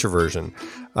than the Fincher version.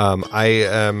 I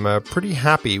am pretty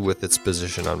happy with its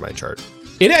position on my chart.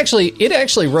 It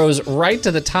actually rose right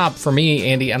to the top for me,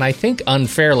 Andy, and I think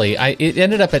unfairly. It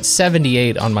ended up at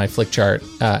 78 on my Flickchart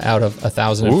out of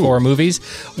 1,004 movies,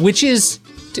 which is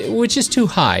too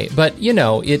high. But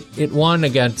it won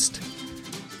against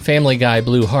Family Guy,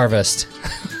 Blue Harvest.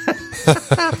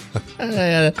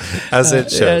 As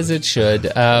it should. As it should.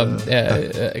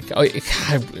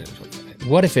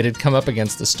 What if it had come up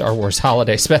against the Star Wars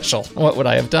Holiday Special? What would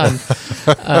I have done?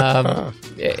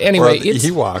 Anyway, or the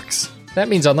Ewoks. That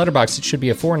means on Letterboxd it should be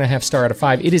a 4.5 star out of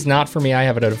 5. It is not for me. I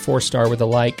have it at a 4 star with a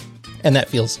like, and that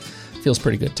feels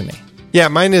pretty good to me. Yeah,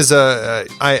 mine is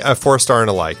a 4 star and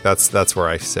a like. That's where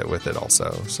I sit with it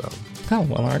also. So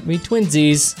Well, aren't we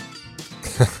twinsies?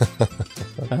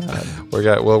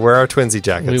 We'll wear our twinsy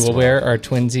jackets. We will tomorrow. wear our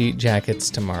twinsy jackets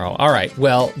tomorrow. All right.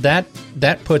 Well, that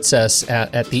puts us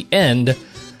at the end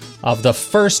of the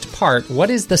first part. What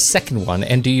is the second one?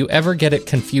 And do you ever get it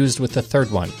confused with the third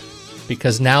one?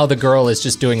 Because now the girl is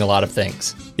just doing a lot of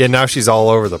things. Yeah, now she's all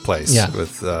over the place. Yeah.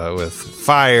 With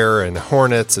fire and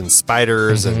hornets and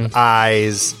spiders and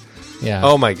eyes. Yeah.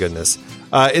 Oh my goodness.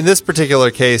 In this particular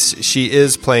case, she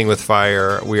is playing with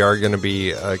fire. We are going to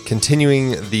be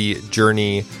continuing the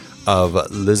journey of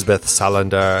Lisbeth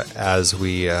Salander as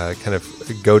we kind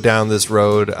of go down this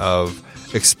road of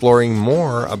exploring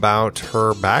more about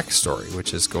her backstory,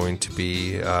 which is going to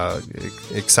be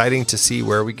exciting to see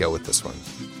where we go with this one.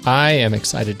 I am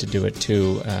excited to do it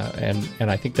too,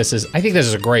 and I think this is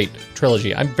a great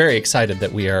trilogy. I'm very excited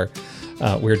that we're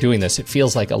doing this. It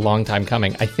feels like a long time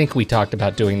coming. I think we talked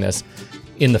about doing this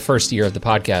in the first year of the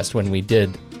podcast when we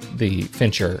did the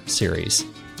Fincher series,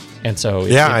 and so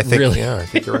I think you're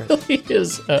right. It really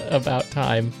is about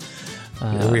time.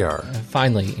 Here we are.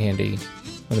 Finally, Andy,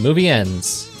 when the movie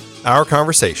ends, our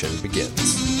conversation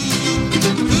begins.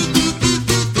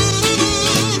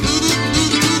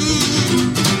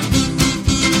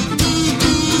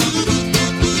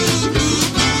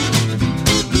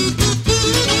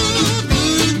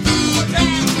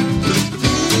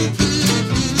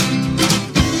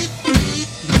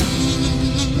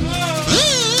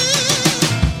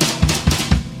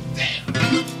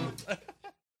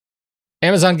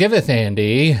 Amazon giveth,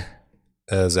 Andy.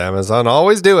 As Amazon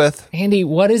always doeth. Andy,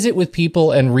 what is it with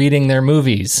people and reading their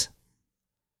movies?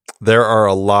 There are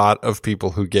a lot of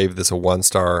people who gave this a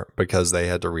 1-star because they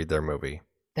had to read their movie.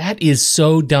 That is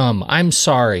so dumb. I'm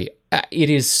sorry.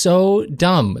 It is so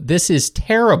dumb. This is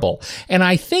terrible. And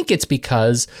I think it's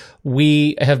because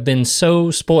we have been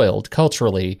so spoiled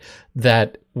culturally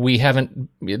that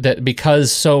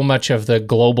because so much of the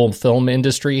global film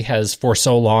industry has for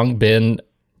so long been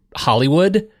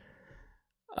Hollywood,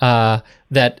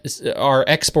 that our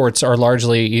exports are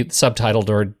largely subtitled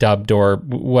or dubbed or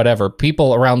whatever.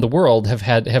 People around the world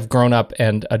have grown up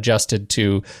and adjusted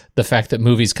to the fact that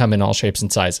movies come in all shapes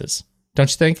and sizes.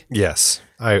 Don't you think? Yes,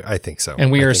 I think so.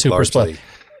 And we are super spoiled.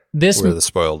 We're the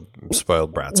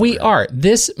spoiled brats. We are.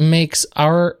 This makes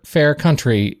our fair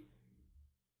country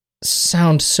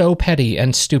sound so petty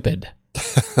and stupid.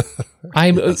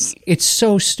 Yes. It's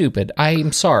so stupid.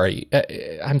 I'm sorry.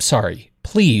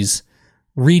 Please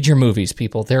read your movies,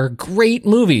 people. They're great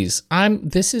movies.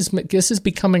 This is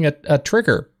becoming a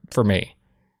trigger for me.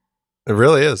 It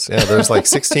really is. Yeah, there's like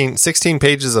 16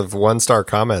 pages of 1-star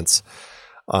comments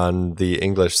on the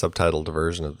English subtitled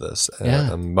version of this.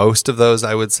 Yeah. Most of those,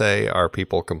 I would say, are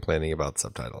people complaining about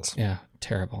subtitles. Yeah,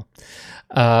 terrible.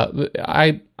 Would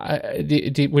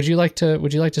you like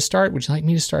to start? Would you like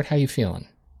me to start? How you feeling?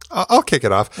 I'll kick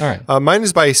it off. All right. Mine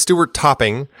is by Stuart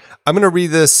Topping. I'm going to read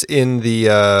this in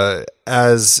the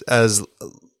as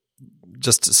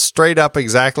just straight up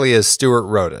exactly as Stuart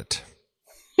wrote it.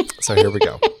 So here we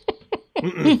go.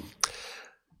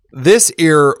 This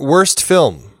worst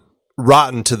film,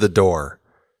 rotten to the door.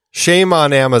 Shame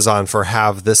on Amazon for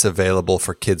have this available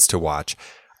for kids to watch.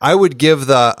 I would give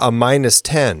a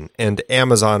 -10 and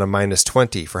Amazon a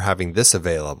 -20 for having this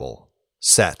available.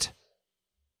 Set.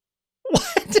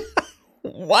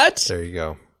 What? There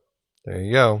you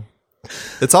go.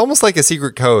 It's almost like a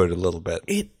secret code a little bit.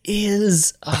 It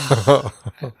is.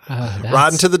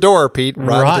 Rotten to the door, Pete.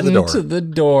 Rotten to the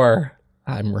door.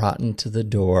 I'm rotten to the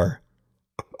door.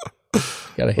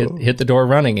 Gotta hit the door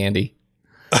running, Andy.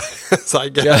 So I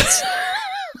guess.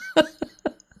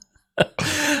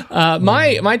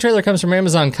 My trailer comes from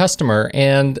Amazon customer,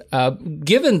 and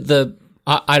given the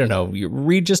I don't know, you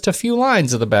read just a few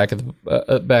lines of the back of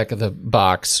the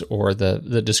box or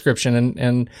the description,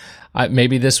 and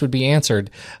maybe this would be answered.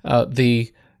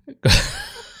 The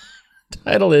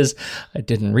title is, I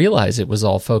didn't realize it was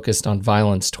all focused on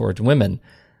violence towards women.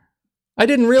 I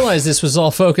didn't realize this was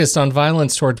all focused on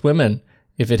violence towards women.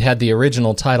 If it had the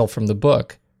original title from the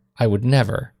book, I would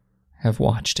never have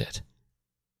watched it.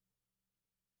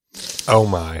 Oh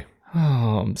my.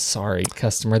 Oh, I'm sorry,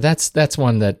 customer. That's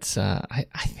one that I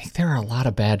think there are a lot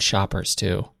of bad shoppers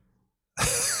too.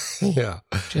 Yeah,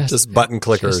 just button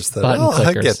clickers.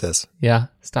 I get this. Yeah,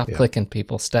 stop clicking,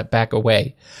 people. Step back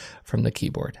away from the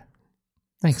keyboard.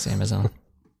 Thanks, Amazon.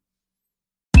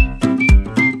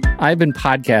 I've been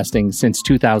podcasting since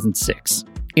 2006.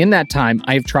 In that time,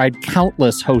 I've tried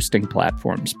countless hosting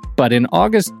platforms, but in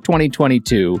August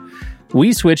 2022,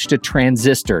 we switched to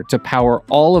Transistor to power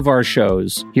all of our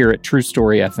shows here at True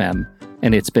Story FM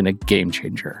and it's been a game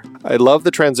changer. I love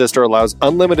the Transistor allows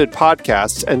unlimited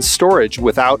podcasts and storage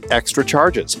without extra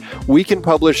charges. We can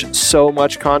publish so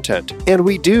much content, and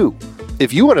we do.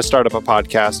 If you want to start up a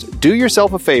podcast, do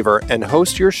yourself a favor and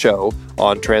host your show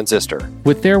on Transistor.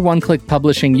 With their one-click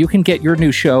publishing, you can get your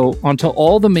new show onto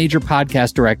all the major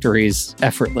podcast directories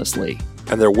effortlessly.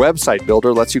 And their website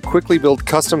builder lets you quickly build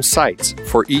custom sites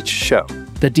for each show.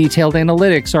 The detailed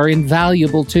analytics are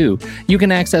invaluable too. You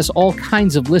can access all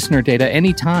kinds of listener data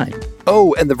anytime.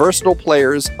 Oh, and the versatile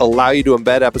players allow you to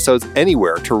embed episodes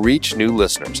anywhere to reach new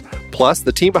listeners. Plus,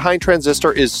 the team behind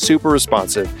Transistor is super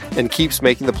responsive and keeps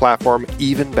making the platform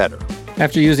even better.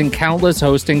 After using countless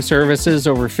hosting services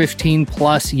over 15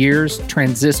 plus years,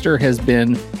 Transistor has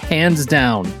been, hands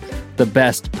down, the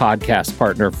best podcast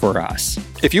partner for us.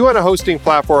 If you want a hosting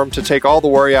platform to take all the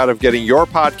worry out of getting your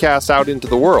podcasts out into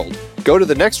the world, go to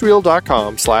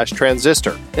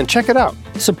thenextreel.com/transistor and check it out.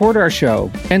 Support our show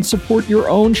and support your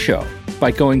own show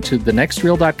by going to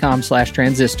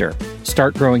thenextreel.com/transistor.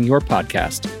 Start growing your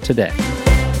podcast today.